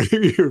 If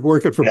you're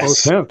working for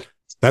both towns,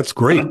 that's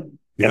great.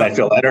 And I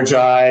feel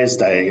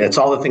energized. It's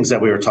all the things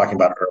that we were talking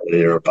about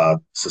earlier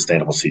about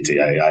sustainable CT.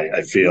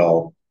 I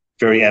feel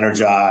very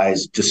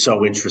energized, just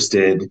so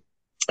interested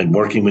in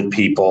working with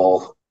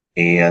people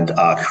and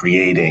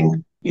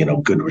creating,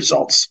 good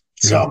results.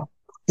 So,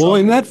 well,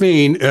 in that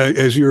vein,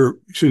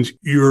 since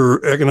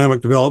you're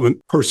economic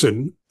development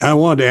person, I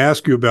wanted to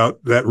ask you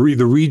about that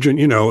the region,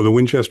 the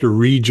Winchester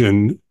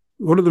region.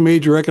 What are the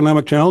major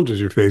economic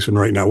challenges you're facing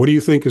right now? What do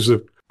you think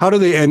how do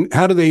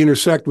they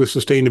intersect with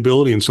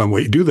sustainability in some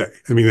way? Do they?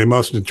 I mean, they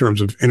must in terms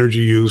of energy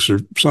use or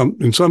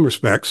in some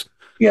respects.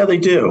 Yeah, they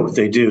do.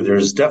 They do.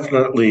 There's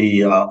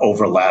definitely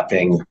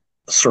overlapping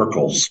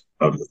circles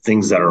of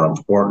things that are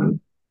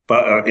important,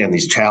 but in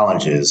these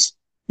challenges,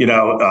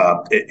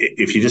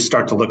 if you just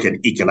start to look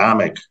at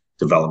economic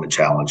development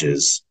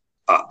challenges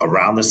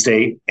around the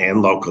state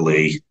and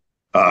locally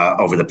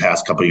over the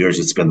past couple of years,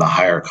 it's been the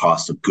higher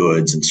cost of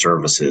goods and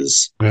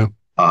services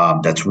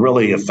that's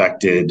really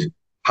affected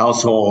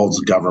households,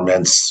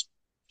 governments,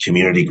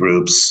 community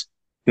groups,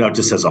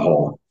 just as a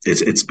whole.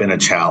 It's been a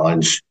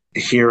challenge.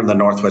 Here in the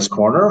Northwest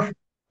corner,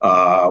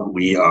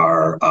 we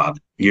are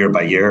year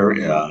by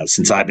year,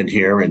 since I've been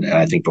here, and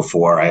I think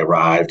before I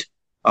arrived,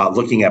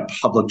 looking at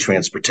public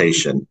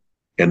transportation.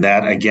 And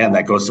that, again,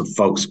 that goes to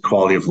folks'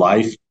 quality of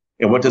life.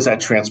 And what does that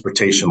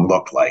transportation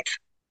look like?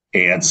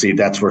 And see,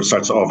 that's where it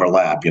starts to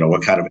overlap.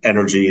 What kind of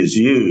energy is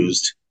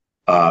used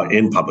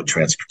in public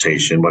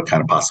transportation? What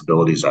kind of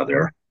possibilities are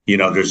there?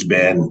 There's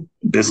been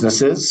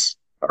businesses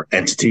or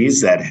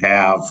entities that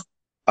have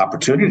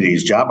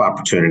job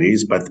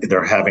opportunities, but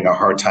they're having a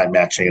hard time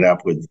matching it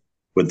up with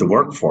the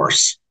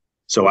workforce.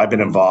 So I've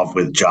been involved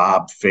with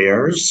job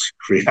fairs.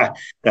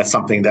 That's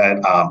something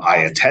that I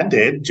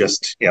attended,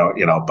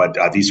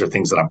 but these are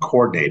things that I'm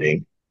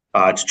coordinating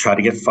to try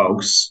to get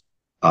folks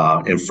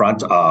in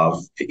front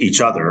of each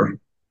other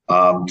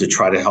to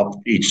try to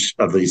help each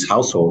of these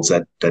households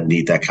that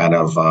need that kind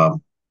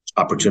of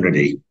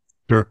opportunity.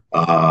 Sure.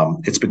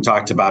 It's been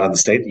talked about in the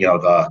state,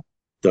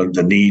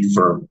 the need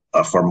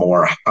for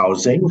more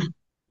housing.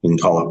 We can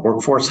call it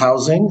workforce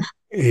housing,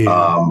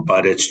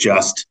 but it's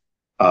just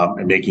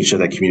making sure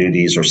that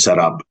communities are set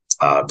up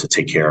to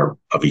take care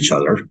of each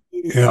other.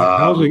 Yeah,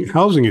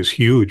 housing is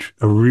huge,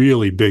 a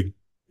really big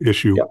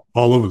issue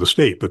all over the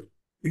state, but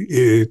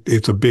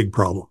it's a big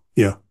problem.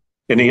 Yeah.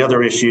 And the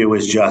other issue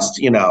is just,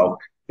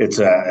 it's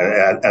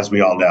as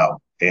we all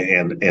know,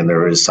 and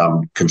there is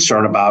some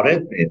concern about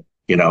it.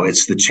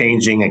 It's the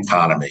changing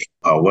economy.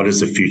 What does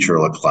the future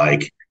look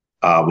like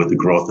with the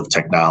growth of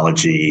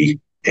technology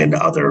and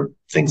other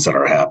things that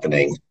are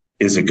happening?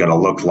 Is it going to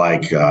look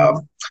like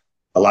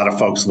a lot of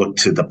folks look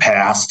to the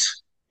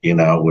past,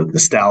 with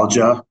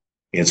nostalgia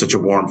and such a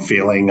warm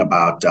feeling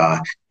about,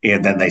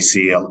 and then they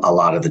see a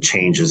lot of the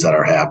changes that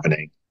are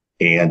happening.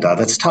 And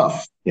that's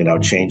tough.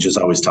 Change is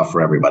always tough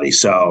for everybody.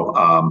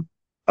 So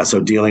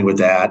dealing with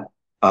that.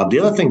 The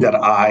other thing that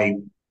I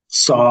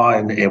saw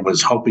and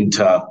was hoping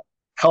to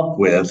help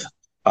with,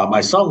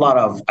 I saw a lot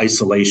of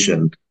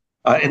isolation.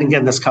 And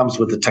again, this comes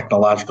with the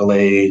technological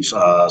age,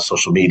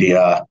 social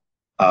media.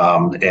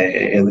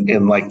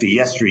 In like the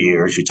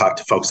yesteryears, you talk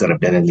to folks that have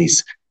been in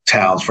these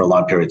towns for a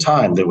long period of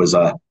time. There was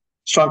a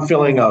strong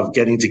feeling of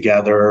getting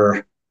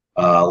together,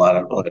 a lot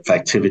of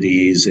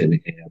activities and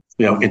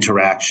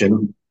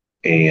interaction.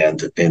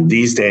 And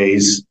these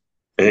days,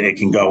 it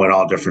can go in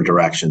all different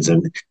directions.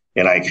 And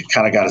I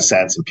kind of got a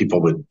sense, and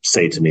people would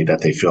say to me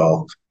that they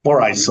feel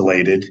more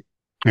isolated.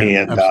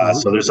 Yeah, and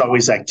so there's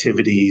always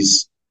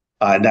activities,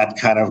 and that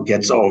kind of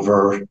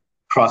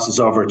crosses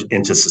over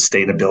into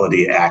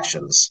sustainability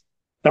actions.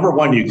 Number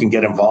one, you can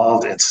get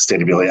involved in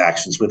sustainability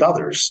actions with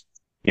others.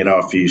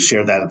 If you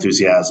share that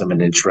enthusiasm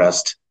and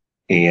interest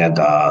and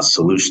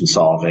solution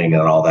solving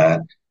and all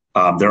that,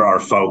 there are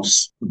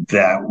folks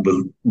that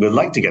would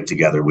like to get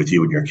together with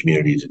you in your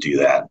community to do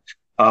that.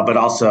 But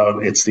also,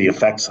 it's the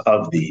effects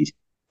of the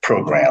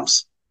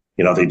programs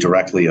they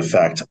directly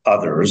affect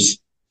others.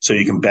 So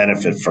you can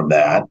benefit from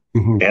that.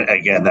 Mhm. And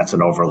again, that's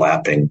an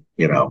overlapping,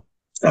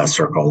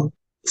 circle.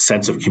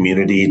 Sense of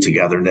community,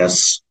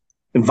 togetherness,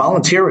 and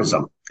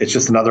volunteerism. It's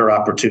just another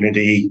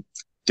opportunity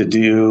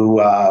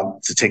to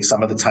take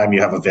some of the time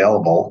you have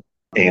available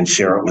and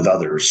share it with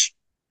others.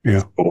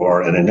 Yeah.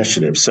 Or an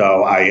initiative.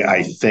 So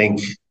I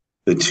think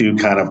the two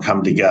kind of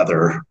come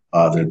together.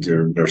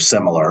 They're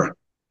similar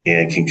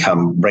and can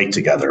come right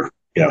together,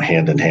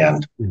 hand in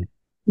hand.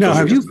 Now,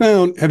 have you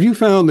found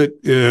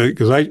that,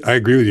 because I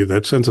agree with you,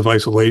 that sense of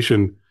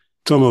isolation,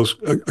 it's almost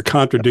a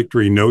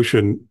contradictory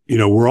notion.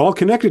 We're all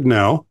connected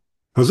now,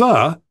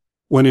 huzzah,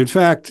 when in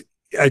fact,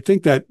 I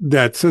think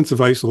that sense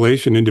of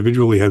isolation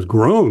individually has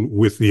grown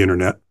with the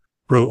internet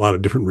for a lot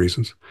of different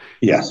reasons.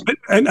 Yes.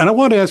 And I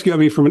want to ask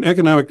you, from an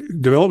economic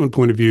development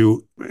point of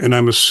view, and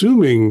I'm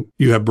assuming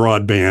you have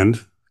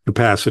broadband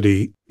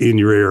capacity in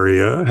your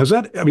area. Has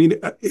that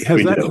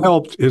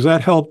helped? Has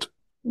that helped?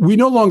 We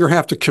no longer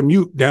have to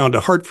commute down to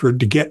Hartford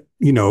to get,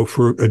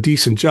 for a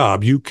decent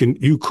job. You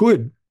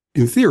could,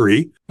 in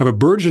theory, have a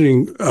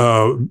burgeoning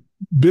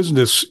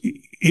business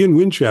in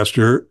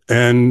Winchester,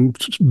 and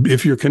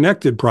if you're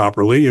connected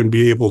properly and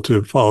be able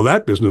to follow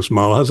that business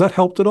model, has that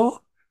helped at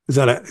all? Is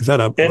that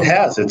a? It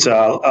has. It's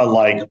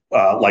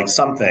like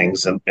some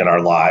things in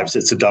our lives.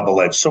 It's a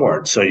double-edged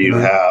sword. So you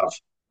have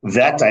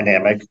that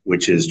dynamic,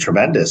 which is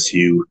tremendous.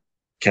 You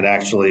can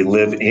actually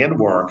live and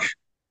work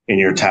in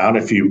your town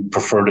if you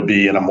prefer to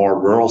be in a more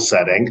rural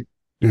setting,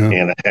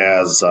 and it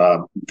has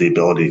the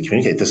ability to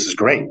communicate. This is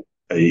great.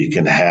 You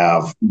can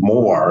have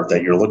more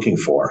that you're looking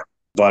for.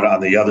 But on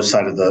the other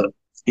side of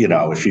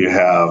if you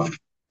have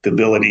the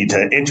ability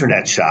to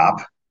internet shop,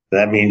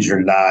 that means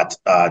you're not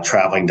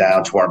traveling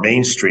down to our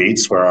main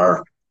streets where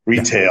our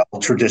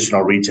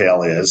traditional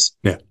retail is,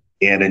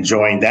 and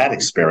enjoying that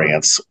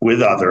experience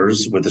with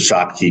others, with the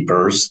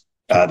shopkeepers.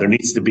 There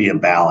needs to be a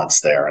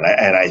balance there.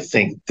 And I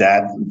think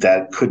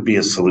that could be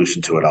a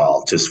solution to it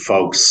all. Just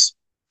folks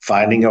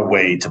finding a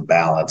way to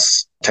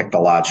balance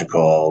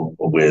technological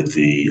with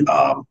the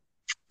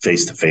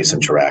face-to-face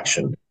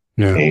interaction.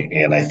 Yeah.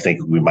 And I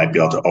think we might be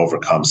able to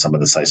overcome some of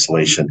this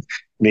isolation.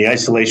 And the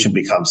isolation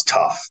becomes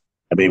tough.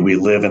 We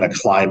live in a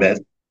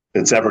climate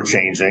that's ever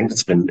changing.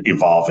 It's been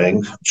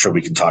evolving. I'm sure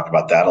we can talk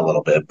about that a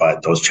little bit,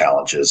 but those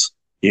challenges,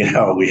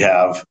 we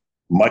have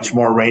much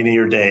more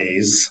rainier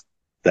days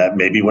that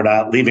maybe we're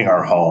not leaving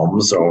our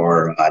homes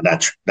or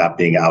not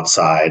being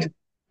outside.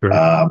 Sure.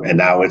 And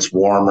now it's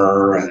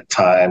warmer at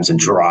times and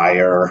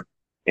drier.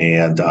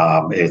 And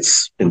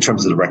it's in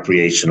terms of the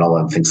recreational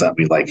and things that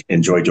we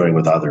enjoy doing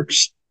with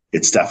others,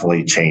 it's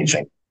definitely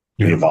changing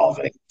and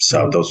evolving.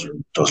 So those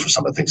are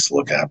some of the things to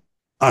look at.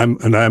 I'm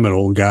an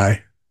old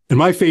guy, and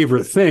my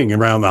favorite thing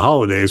around the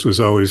holidays was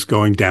always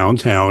going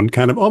downtown,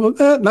 kind of almost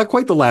not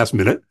quite the last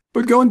minute,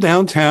 but going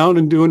downtown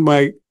and doing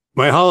my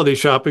holiday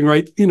shopping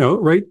right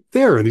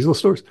there in these little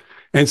stores,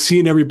 and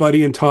seeing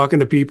everybody and talking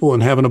to people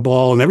and having a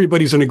ball, and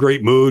everybody's in a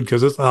great mood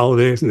because it's the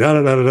holidays. And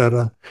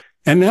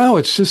now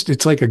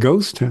it's like a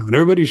ghost town.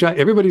 Everybody's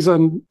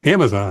on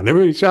Amazon.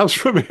 Everybody shops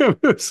from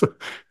Amazon.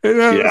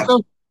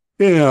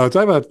 It's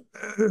about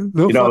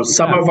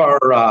some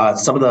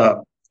of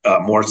the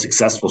more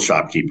successful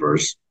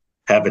shopkeepers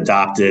have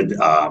adopted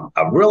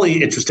a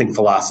really interesting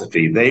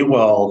philosophy. They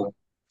will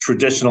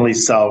traditionally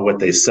sell what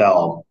they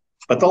sell,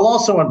 but they'll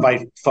also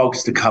invite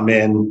folks to come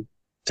in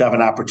to have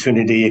an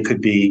opportunity. It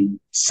could be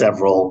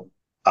several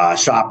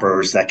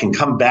shoppers that can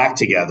come back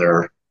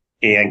together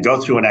and go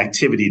through an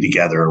activity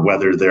together,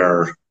 whether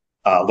they're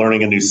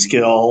learning a new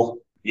skill,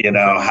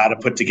 how to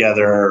put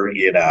together,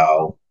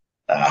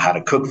 how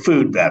to cook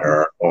food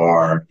better,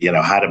 or,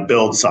 how to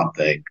build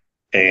something,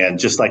 and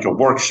just like a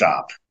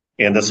workshop.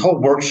 And this whole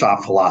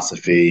workshop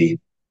philosophy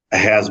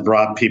has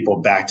brought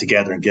people back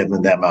together and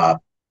given them a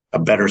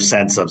better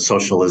sense of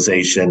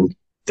socialization.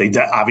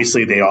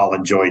 Obviously, they all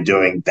enjoy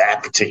doing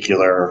that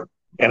particular,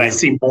 and I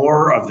see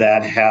more of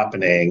that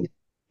happening.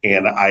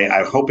 And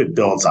I hope it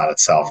builds on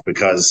itself,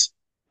 because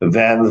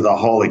then the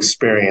whole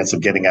experience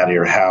of getting out of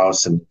your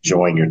house and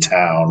enjoying your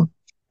town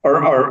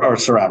or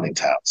surrounding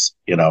towns,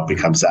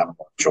 becomes that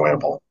more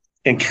enjoyable.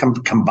 And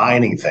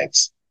combining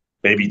things,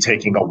 maybe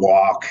taking a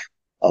walk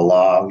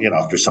along,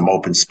 if there's some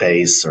open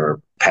space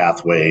or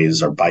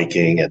pathways, or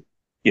biking, and,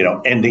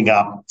 ending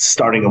up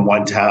starting in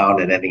one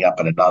town and ending up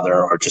in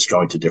another, or just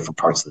going to different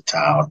parts of the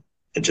town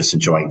and just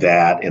enjoying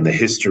that. In the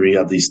history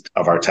of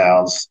our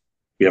towns,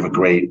 we have a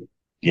great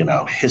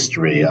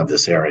history of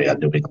this area,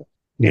 New England.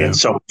 Yeah. And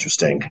so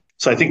interesting.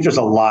 So I think there's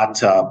a lot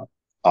to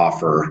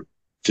offer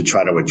to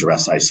try to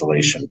address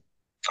isolation.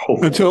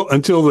 Hopefully.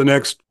 Until the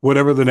next,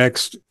 whatever the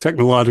next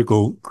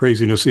technological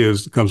craziness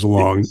is that comes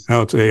along. Yes.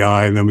 Now it's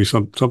AI, and then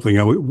something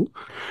else.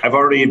 I've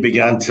already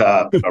begun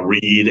to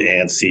read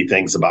and see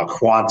things about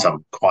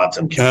quantum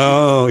computing.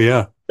 Oh,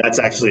 yeah. That's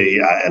actually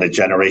in a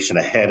generation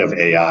ahead of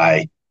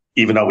AI,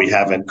 even though we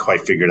haven't quite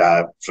figured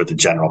out for the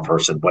general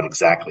person what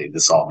exactly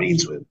this all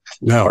means with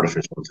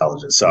artificial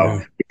intelligence.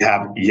 So we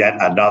have yet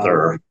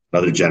another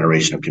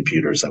generation of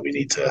computers that we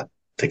need to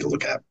take a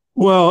look at.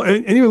 Well,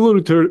 and you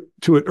alluded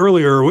to it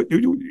earlier.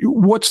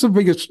 What's the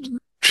biggest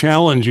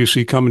challenge you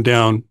see coming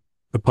down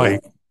the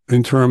pike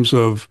in terms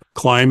of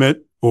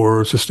climate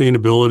or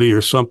sustainability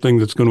or something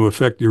that's going to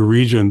affect your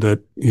region that,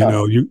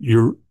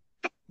 you're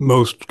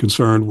most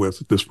concerned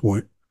with at this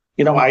point?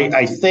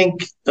 I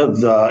think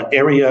the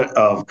area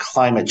of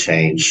climate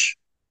change,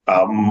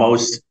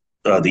 the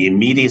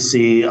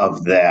immediacy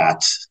of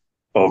that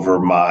over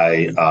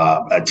my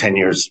 10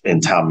 years in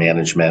town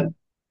management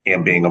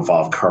and being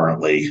involved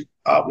currently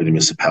with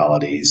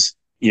municipalities,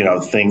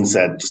 things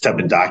that just have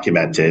been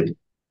documented,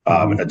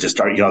 just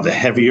are, the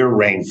heavier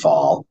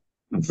rainfall,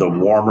 the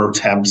warmer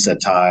temps at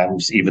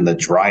times, even the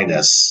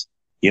dryness,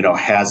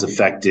 has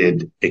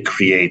affected, it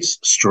creates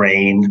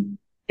strain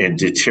and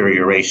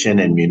deterioration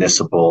in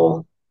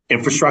municipal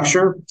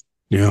infrastructure,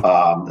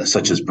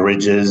 such as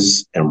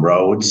bridges and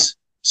roads.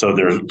 So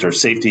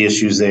there's safety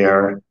issues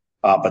there,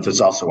 but there's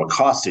also a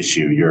cost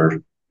issue.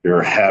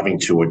 You're having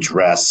to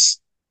address.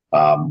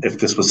 If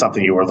this was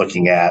something you were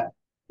looking at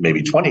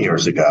maybe 20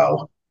 years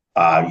ago,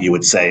 you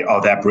would say,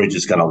 "Oh, that bridge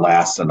is going to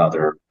last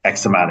another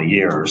X amount of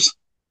years."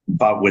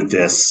 But with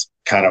this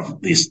kind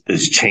of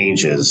these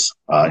changes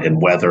in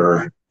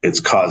weather,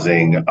 it's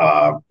causing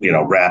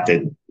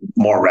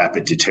more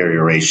rapid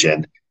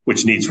deterioration,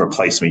 which needs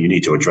replacement. You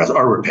need to address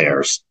or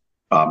repairs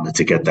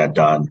to get that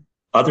done.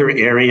 Other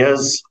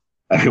areas,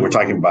 I mean, we're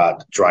talking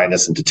about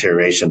dryness and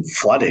deterioration,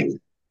 flooding.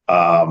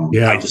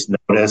 I just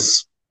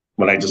notice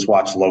when I just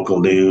watch local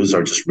news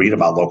or just read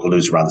about local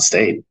news around the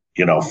state,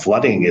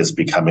 flooding is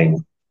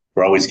becoming.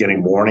 We're always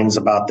getting warnings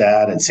about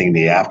that and seeing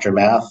the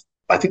aftermath.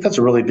 I think that's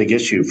a really big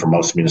issue for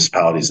most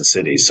municipalities and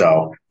cities.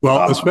 So,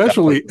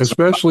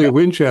 especially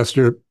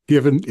Winchester,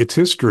 given its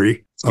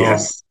history.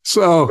 Yes.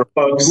 So for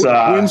folks,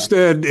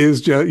 Winstead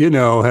is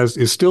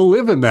is still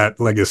living that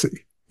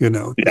legacy.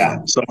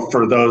 Yeah. So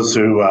for those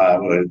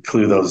who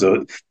clue those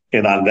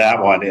in on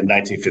that one, in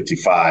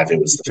 1955, it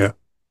was the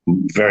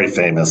very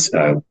famous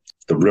the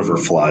river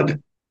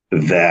flood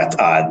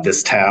that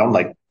this town,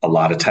 like a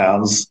lot of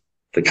towns,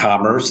 the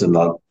commerce and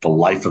the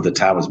life of the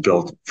town was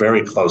built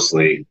very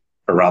closely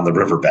around the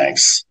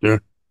riverbanks. Yeah.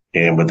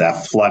 And with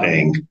that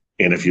flooding,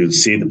 and if you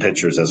see the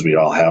pictures, as we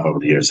all have over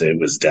the years, it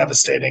was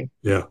devastating.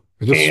 Yeah.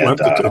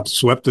 It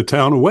swept the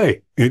town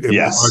away.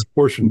 Yes. A large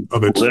portion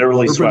of it.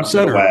 Literally swept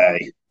it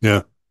away.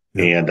 Yeah.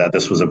 And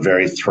this was a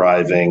very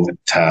thriving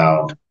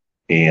town.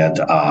 And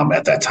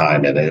at that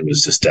time, and it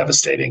was just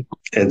devastating.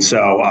 And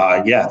so,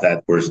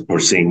 that we're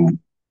seeing,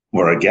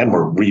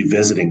 we're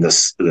revisiting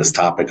this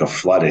topic of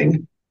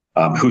flooding.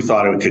 Who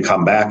thought it could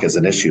come back as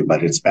an issue,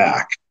 but it's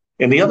back.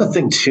 And the other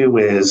thing, too,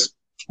 is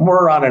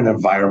we're on an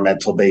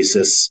environmental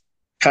basis,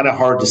 kind of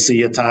hard to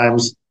see at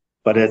times,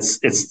 but it's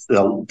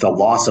the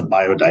loss of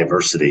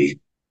biodiversity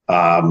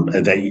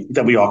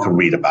that we all can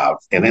read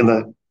about. And in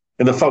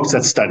the folks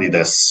that study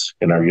this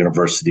in our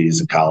universities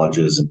and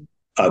colleges, and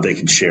they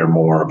can share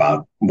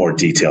more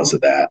details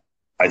of that.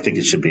 I think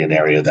it should be an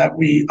area that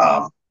we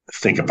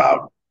think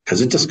about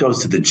because it just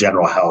goes to the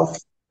general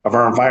health of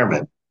our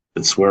environment.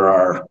 It's where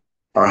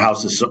our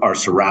houses are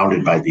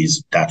surrounded by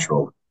these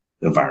natural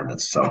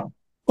environments. So,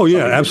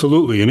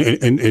 absolutely,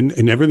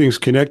 and everything's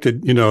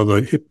connected.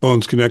 The hip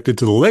bone's connected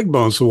to the leg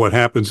bone. So what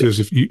happens is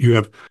if you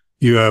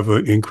have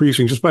an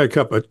increasing just by a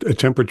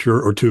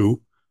temperature or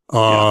two,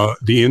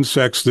 the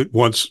insects that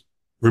once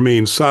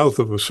remained south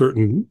of a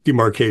certain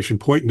demarcation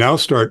point now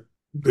start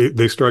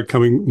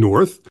coming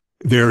north.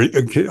 They're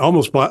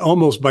almost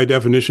by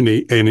definition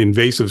an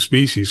invasive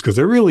species because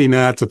they're really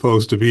not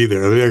supposed to be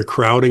there. They're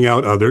crowding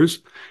out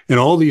others, and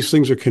all these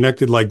things are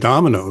connected like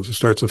dominoes. It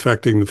starts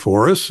affecting the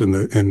forests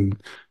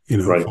and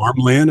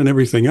farmland and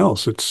everything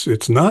else.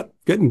 It's not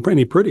getting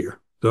any prettier.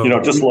 So,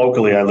 just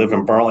locally, I live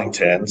in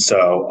Burlington,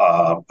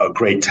 so a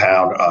great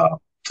town,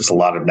 just a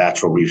lot of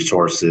natural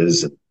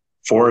resources and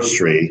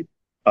forestry.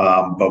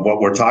 But what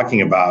we're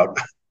talking about,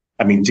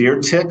 I mean, deer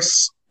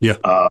ticks. Yeah.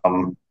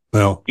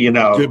 It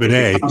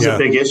becomes a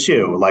big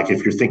issue. Like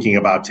if you're thinking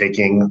about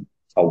taking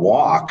a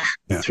walk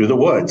through the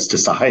woods,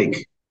 just a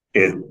hike,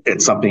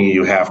 it's something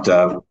you have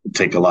to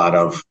take a lot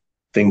of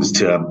things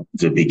to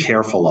be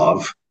careful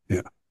of.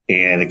 Yeah.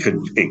 And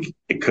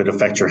it could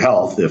affect your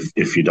health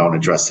if you don't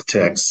address the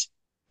ticks.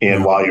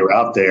 And while you're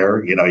out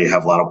there, you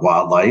have a lot of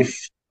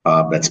wildlife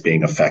that's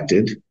being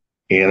affected.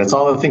 And it's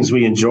all the things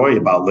we enjoy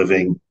about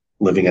living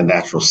in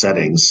natural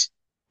settings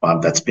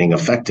that's being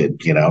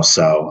affected,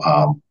 So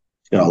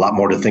a lot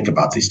more to think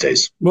about these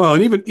days. Well,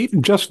 and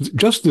even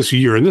just this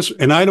year,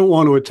 and I don't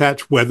want to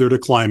attach weather to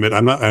climate.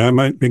 I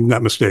might make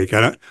that mistake.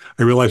 I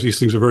realize these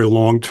things are very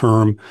long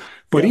term,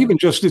 but even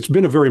it's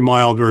been a very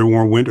mild, very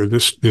warm winter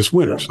this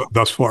winter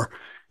thus far.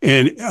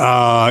 And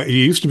you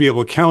used to be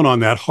able to count on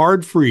that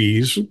hard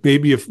freeze,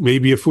 maybe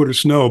a foot of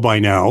snow by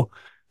now,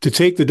 to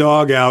take the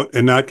dog out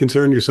and not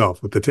concern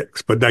yourself with the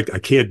ticks. But I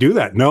can't do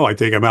that. No, I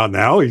take him out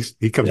now.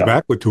 He comes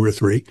back with 2 or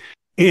 3,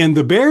 and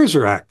the bears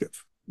are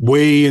active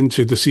way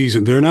into the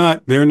season. They're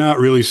not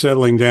really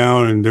settling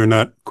down, and they're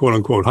not quote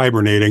unquote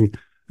hibernating.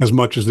 as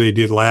much as they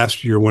did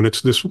last year when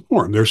it's this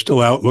warm. They're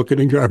still out looking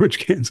in garbage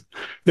cans.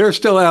 They're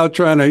still out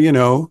trying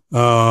to,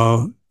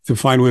 to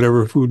find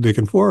whatever food they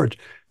can forage.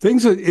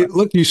 Things that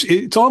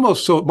it's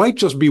almost so it might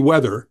just be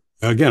weather.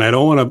 Again, I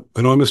don't want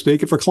to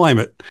mistake it for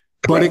climate,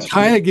 but it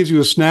kind of gives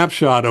you a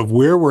snapshot of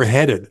where we're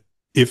headed.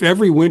 If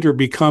every winter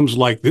becomes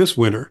like this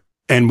winter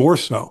and more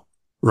so,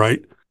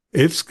 right?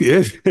 This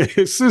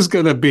is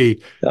going to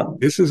be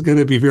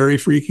very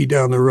freaky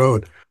down the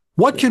road.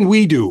 What can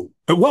we do?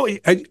 Well,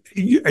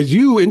 as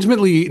you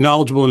intimately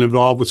knowledgeable and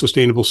involved with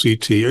sustainable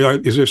CT,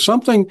 is there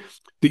something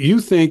that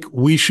you think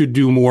we should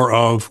do more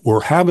of,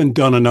 or haven't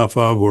done enough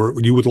of, or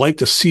you would like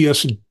to see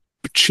us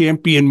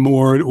champion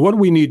more? What do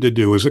we need to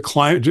do? Is it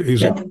climate?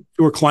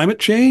 Or climate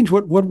change?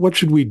 What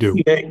should we do?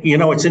 Yeah,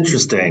 it's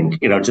interesting.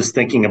 Just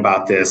thinking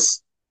about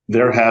this,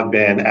 there have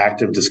been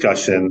active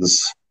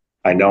discussions,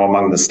 I know,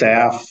 among the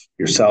staff,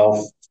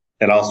 yourself,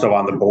 and also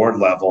on the board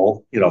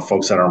level.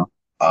 Folks that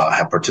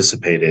have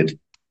participated.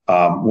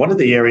 One of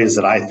the areas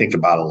that I think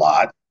about a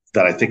lot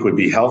that I think would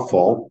be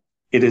helpful.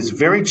 It is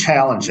very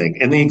challenging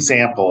in the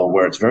example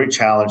where it's very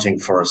challenging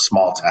for a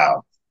small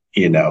town,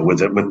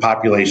 with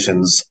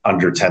populations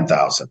under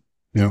 10,000.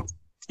 Yeah.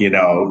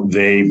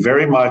 They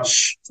very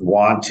much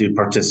want to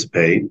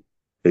participate.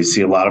 They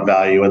see a lot of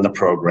value in the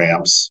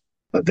programs,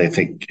 but they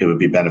think it would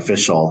be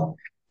beneficial.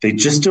 They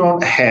just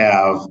don't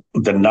have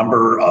the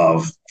number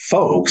of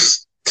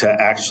folks to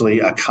actually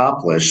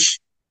accomplish,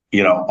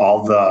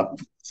 all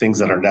the things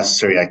that are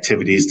necessary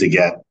activities to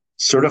get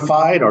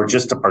certified or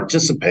just to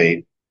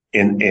participate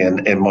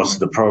in most of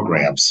the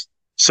programs.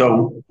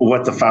 So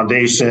what the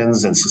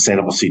foundations and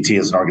Sustainable CT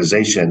as an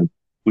organization,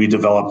 we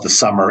developed the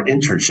summer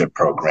internship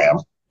program,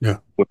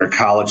 where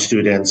college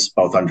students,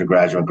 both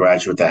undergraduate and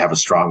graduate, that have a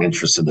strong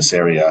interest in this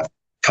area,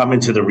 come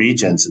into the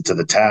regions, into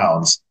the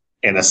towns,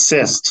 and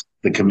assist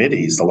the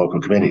committees, the local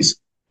committees.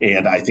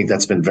 And I think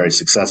that's been very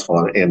successful.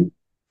 And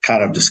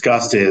kind of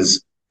discussed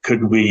is,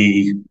 could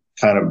we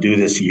kind of do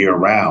this year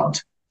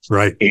round?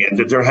 Right.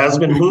 And there has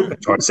been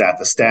movement towards that.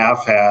 The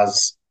staff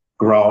has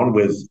grown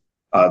with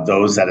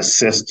those that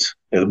assist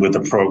with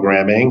the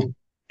programming,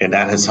 and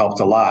that has helped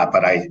a lot.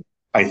 But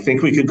I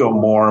think we could go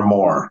more and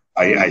more.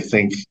 I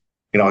think,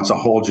 it's a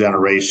whole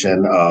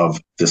generation of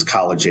this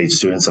college-age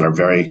students that are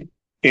very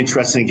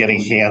interested in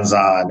getting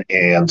hands-on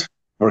and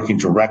working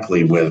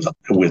directly with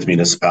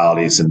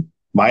municipalities. And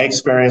my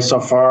experience so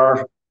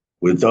far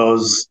with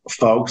those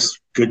folks,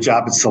 good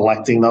job at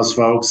selecting those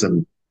folks,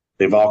 and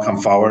they've all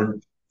come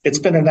forward. It's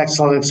been an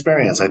excellent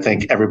experience. I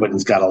think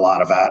everybody's got a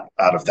lot of out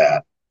of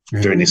that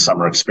during these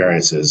summer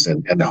experiences,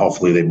 and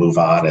hopefully they move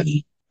on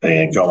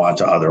and go on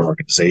to other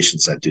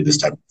organizations that do this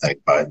type of thing.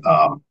 But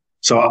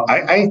so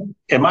I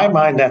in my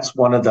mind, that's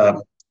one of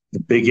the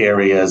big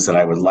areas that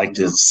I would like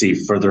to see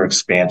further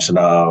expansion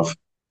of,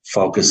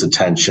 focus,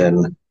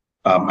 attention.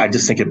 I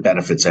just think it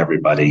benefits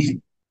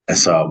everybody.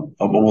 So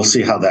we'll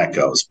see how that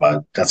goes,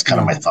 but that's kind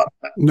of my thought on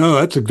that.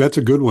 No, that's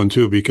a good one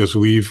too, because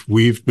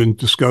we've been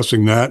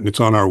discussing that, and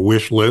it's on our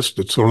wish list.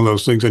 It's one of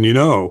those things, and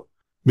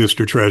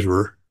Mr.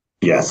 Treasurer,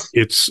 yes,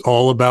 it's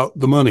all about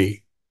the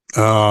money.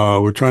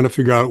 We're trying to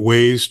figure out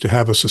ways to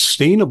have a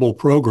sustainable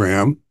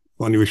program.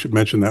 Funny we should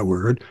mention that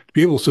word, to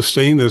be able to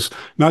sustain this,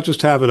 not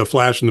just have it a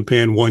flash in the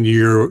pan 1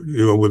 year,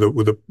 with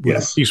a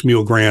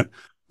piecemeal grant,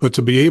 but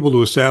to be able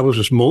to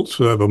establish a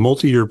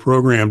multi-year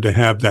program, to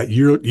have that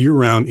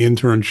year-round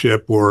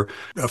internship or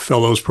a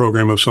fellows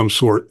program of some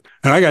sort.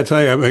 And I got to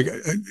tell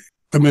you,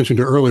 I mentioned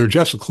it earlier,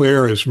 Jess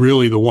LeClaire is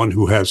really the one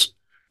who has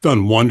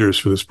done wonders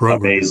for this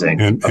program.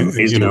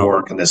 Amazing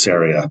work in this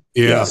area.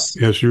 Yeah,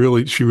 she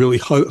really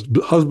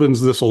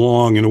husbands this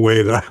along in a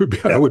way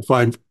that I would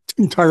find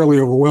entirely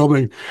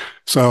overwhelming.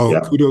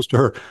 So kudos to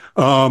her.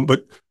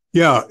 But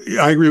yeah,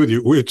 I agree with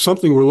you. It's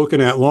something we're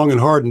looking at long and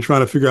hard and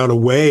trying to figure out a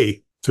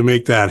way to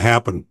make that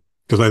happen,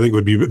 because I think it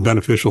would be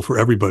beneficial for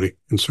everybody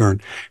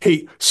concerned.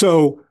 Hey,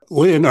 so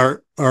Lynn,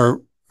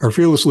 our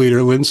fearless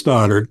leader, Lynn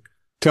Stoddard,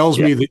 tells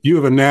me that you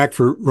have a knack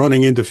for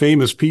running into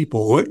famous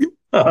people.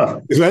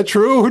 Is that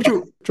true? Would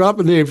you drop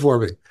a name for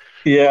me?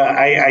 Yeah,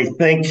 I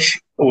think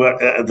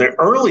the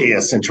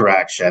earliest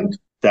interaction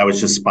that was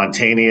just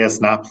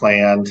spontaneous, not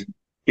planned,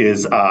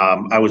 is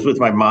I was with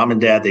my mom and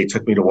dad. They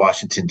took me to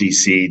Washington,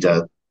 D.C.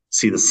 to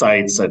see the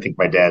sites. I think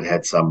my dad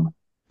had some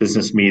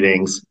business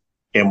meetings.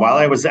 And while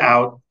I was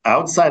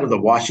outside of the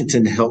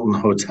Washington Hilton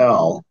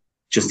Hotel,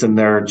 just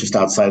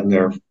outside in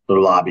their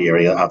lobby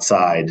area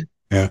outside,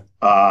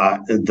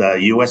 the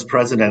U.S.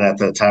 president at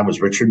the time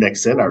was Richard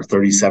Nixon, our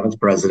 37th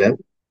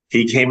president.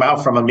 He came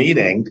out from a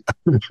meeting,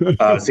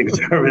 Secret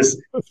Service,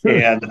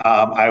 and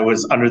I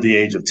was under the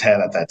age of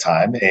 10 at that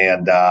time.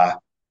 And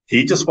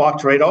he just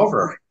walked right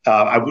over.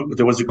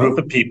 There was a group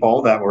of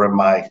people that were in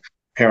my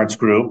parents'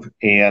 group,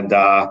 and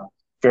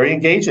very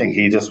engaging.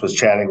 He just was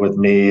chatting with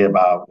me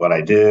about what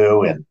I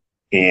do,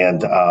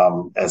 and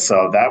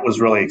so that was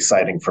really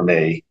exciting for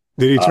me.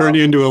 Did he turn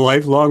you into a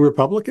lifelong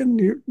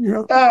Republican?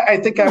 I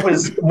think I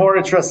was more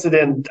interested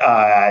in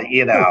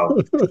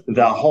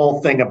the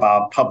whole thing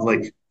about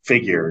public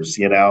figures.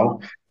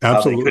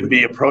 Absolutely. They could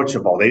be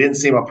approachable. They didn't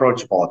seem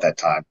approachable at that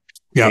time.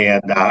 Yeah.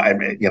 And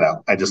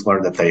I just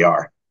learned that they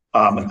are.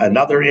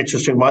 Another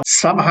interesting one.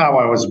 Somehow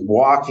I was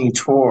walking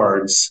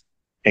towards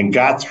and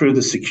got through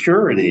the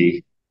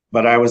security,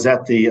 but I was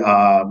at the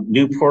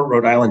Newport,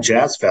 Rhode Island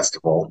Jazz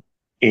Festival,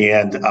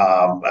 and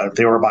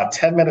they were about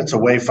 10 minutes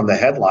away from the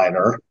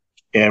headliner,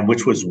 and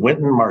which was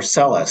Wynton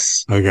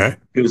Marsalis. Okay.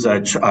 He was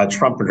a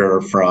trumpeter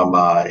from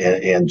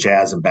and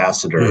jazz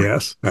ambassador.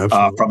 Yes,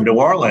 absolutely. From New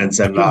Orleans,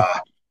 and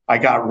I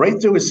got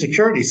right through his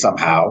security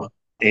somehow,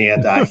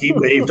 and he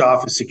waved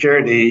off his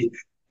security.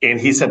 And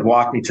he said,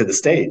 walk me to the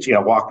stage,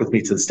 walk with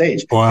me to the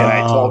stage. Wow. And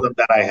I told him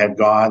that I had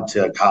gone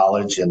to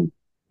college in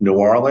New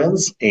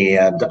Orleans,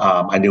 and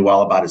I knew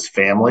all about his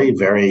family,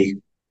 very,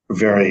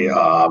 very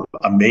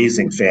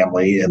amazing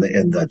family in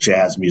the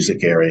jazz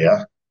music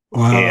area.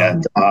 Wow.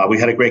 And we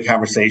had a great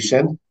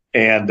conversation.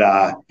 And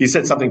he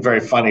said something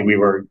very funny. We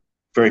were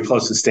very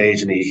close to the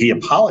stage, and he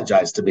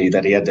apologized to me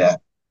that he had to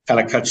kind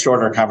of cut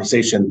short our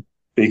conversation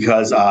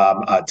because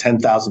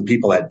 10,000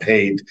 people had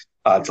paid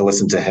to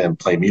listen to him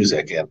play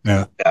music,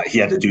 and he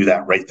had to do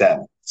that right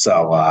then.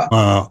 So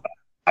wow.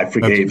 I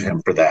forgave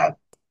him for that.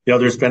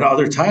 There's been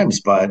other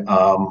times, but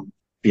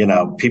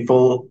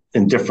people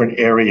in different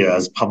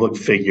areas, public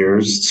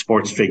figures,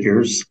 sports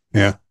figures.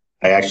 Yeah.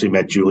 I actually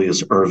met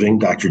Julius Erving,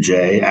 Dr.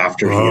 J,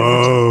 after he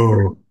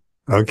had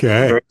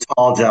okay. Very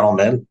tall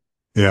gentleman,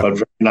 but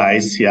very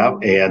nice. Yeah.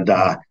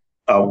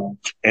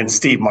 And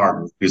Steve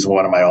Martin, who's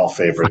one of my all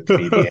favorite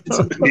comedians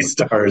and movie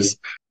stars.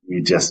 We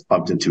just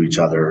bumped into each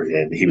other,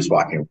 and he was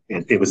walking.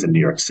 It was in New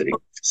York City.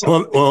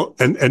 So. Well,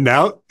 and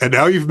now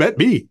you've met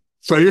me.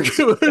 So you're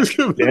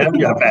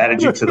I've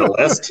added you to the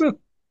list.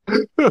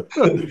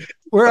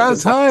 We're out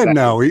of time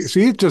now. We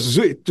see it just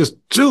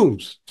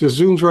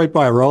zooms right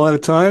by. We're all out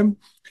of time.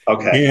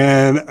 Okay.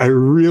 And I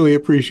really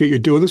appreciate you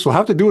doing this. We'll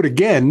have to do it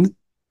again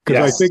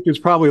because I think there's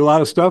probably a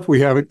lot of stuff we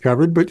haven't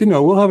covered. But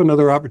we'll have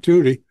another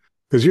opportunity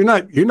because you're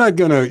not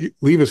going to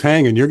leave us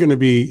hanging. You're going to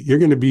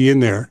be in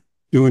there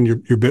doing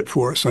your bit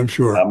for us, I'm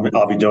sure.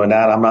 I'll be doing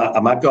that.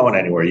 I'm not going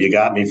anywhere. You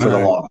got me for the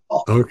long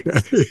haul. Okay.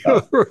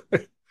 So,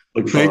 right.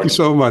 Thank you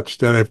so much,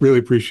 Ted. I really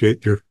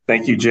appreciate your.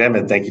 Thank you, Jim,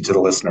 and thank you to the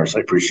listeners. I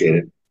appreciate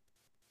it.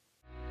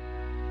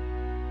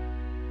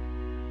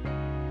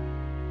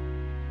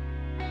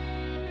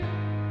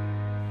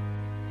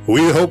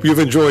 We hope you've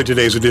enjoyed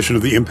today's edition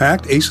of The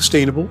Impact, a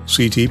Sustainable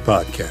CT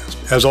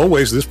podcast. As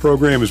always, this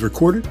program is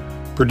recorded,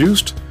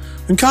 produced,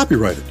 and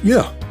copyrighted,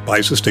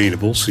 by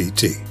Sustainable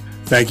CT.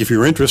 Thank you for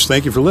your interest.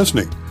 Thank you for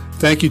listening.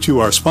 Thank you to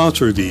our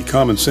sponsor, the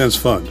Common Sense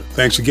Fund.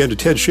 Thanks again to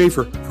Ted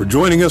Shafer for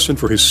joining us and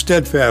for his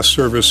steadfast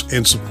service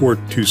and support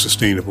to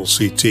Sustainable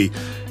CT.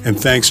 And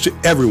thanks to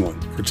everyone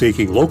for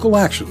taking local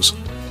actions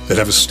that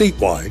have a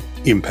statewide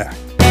impact.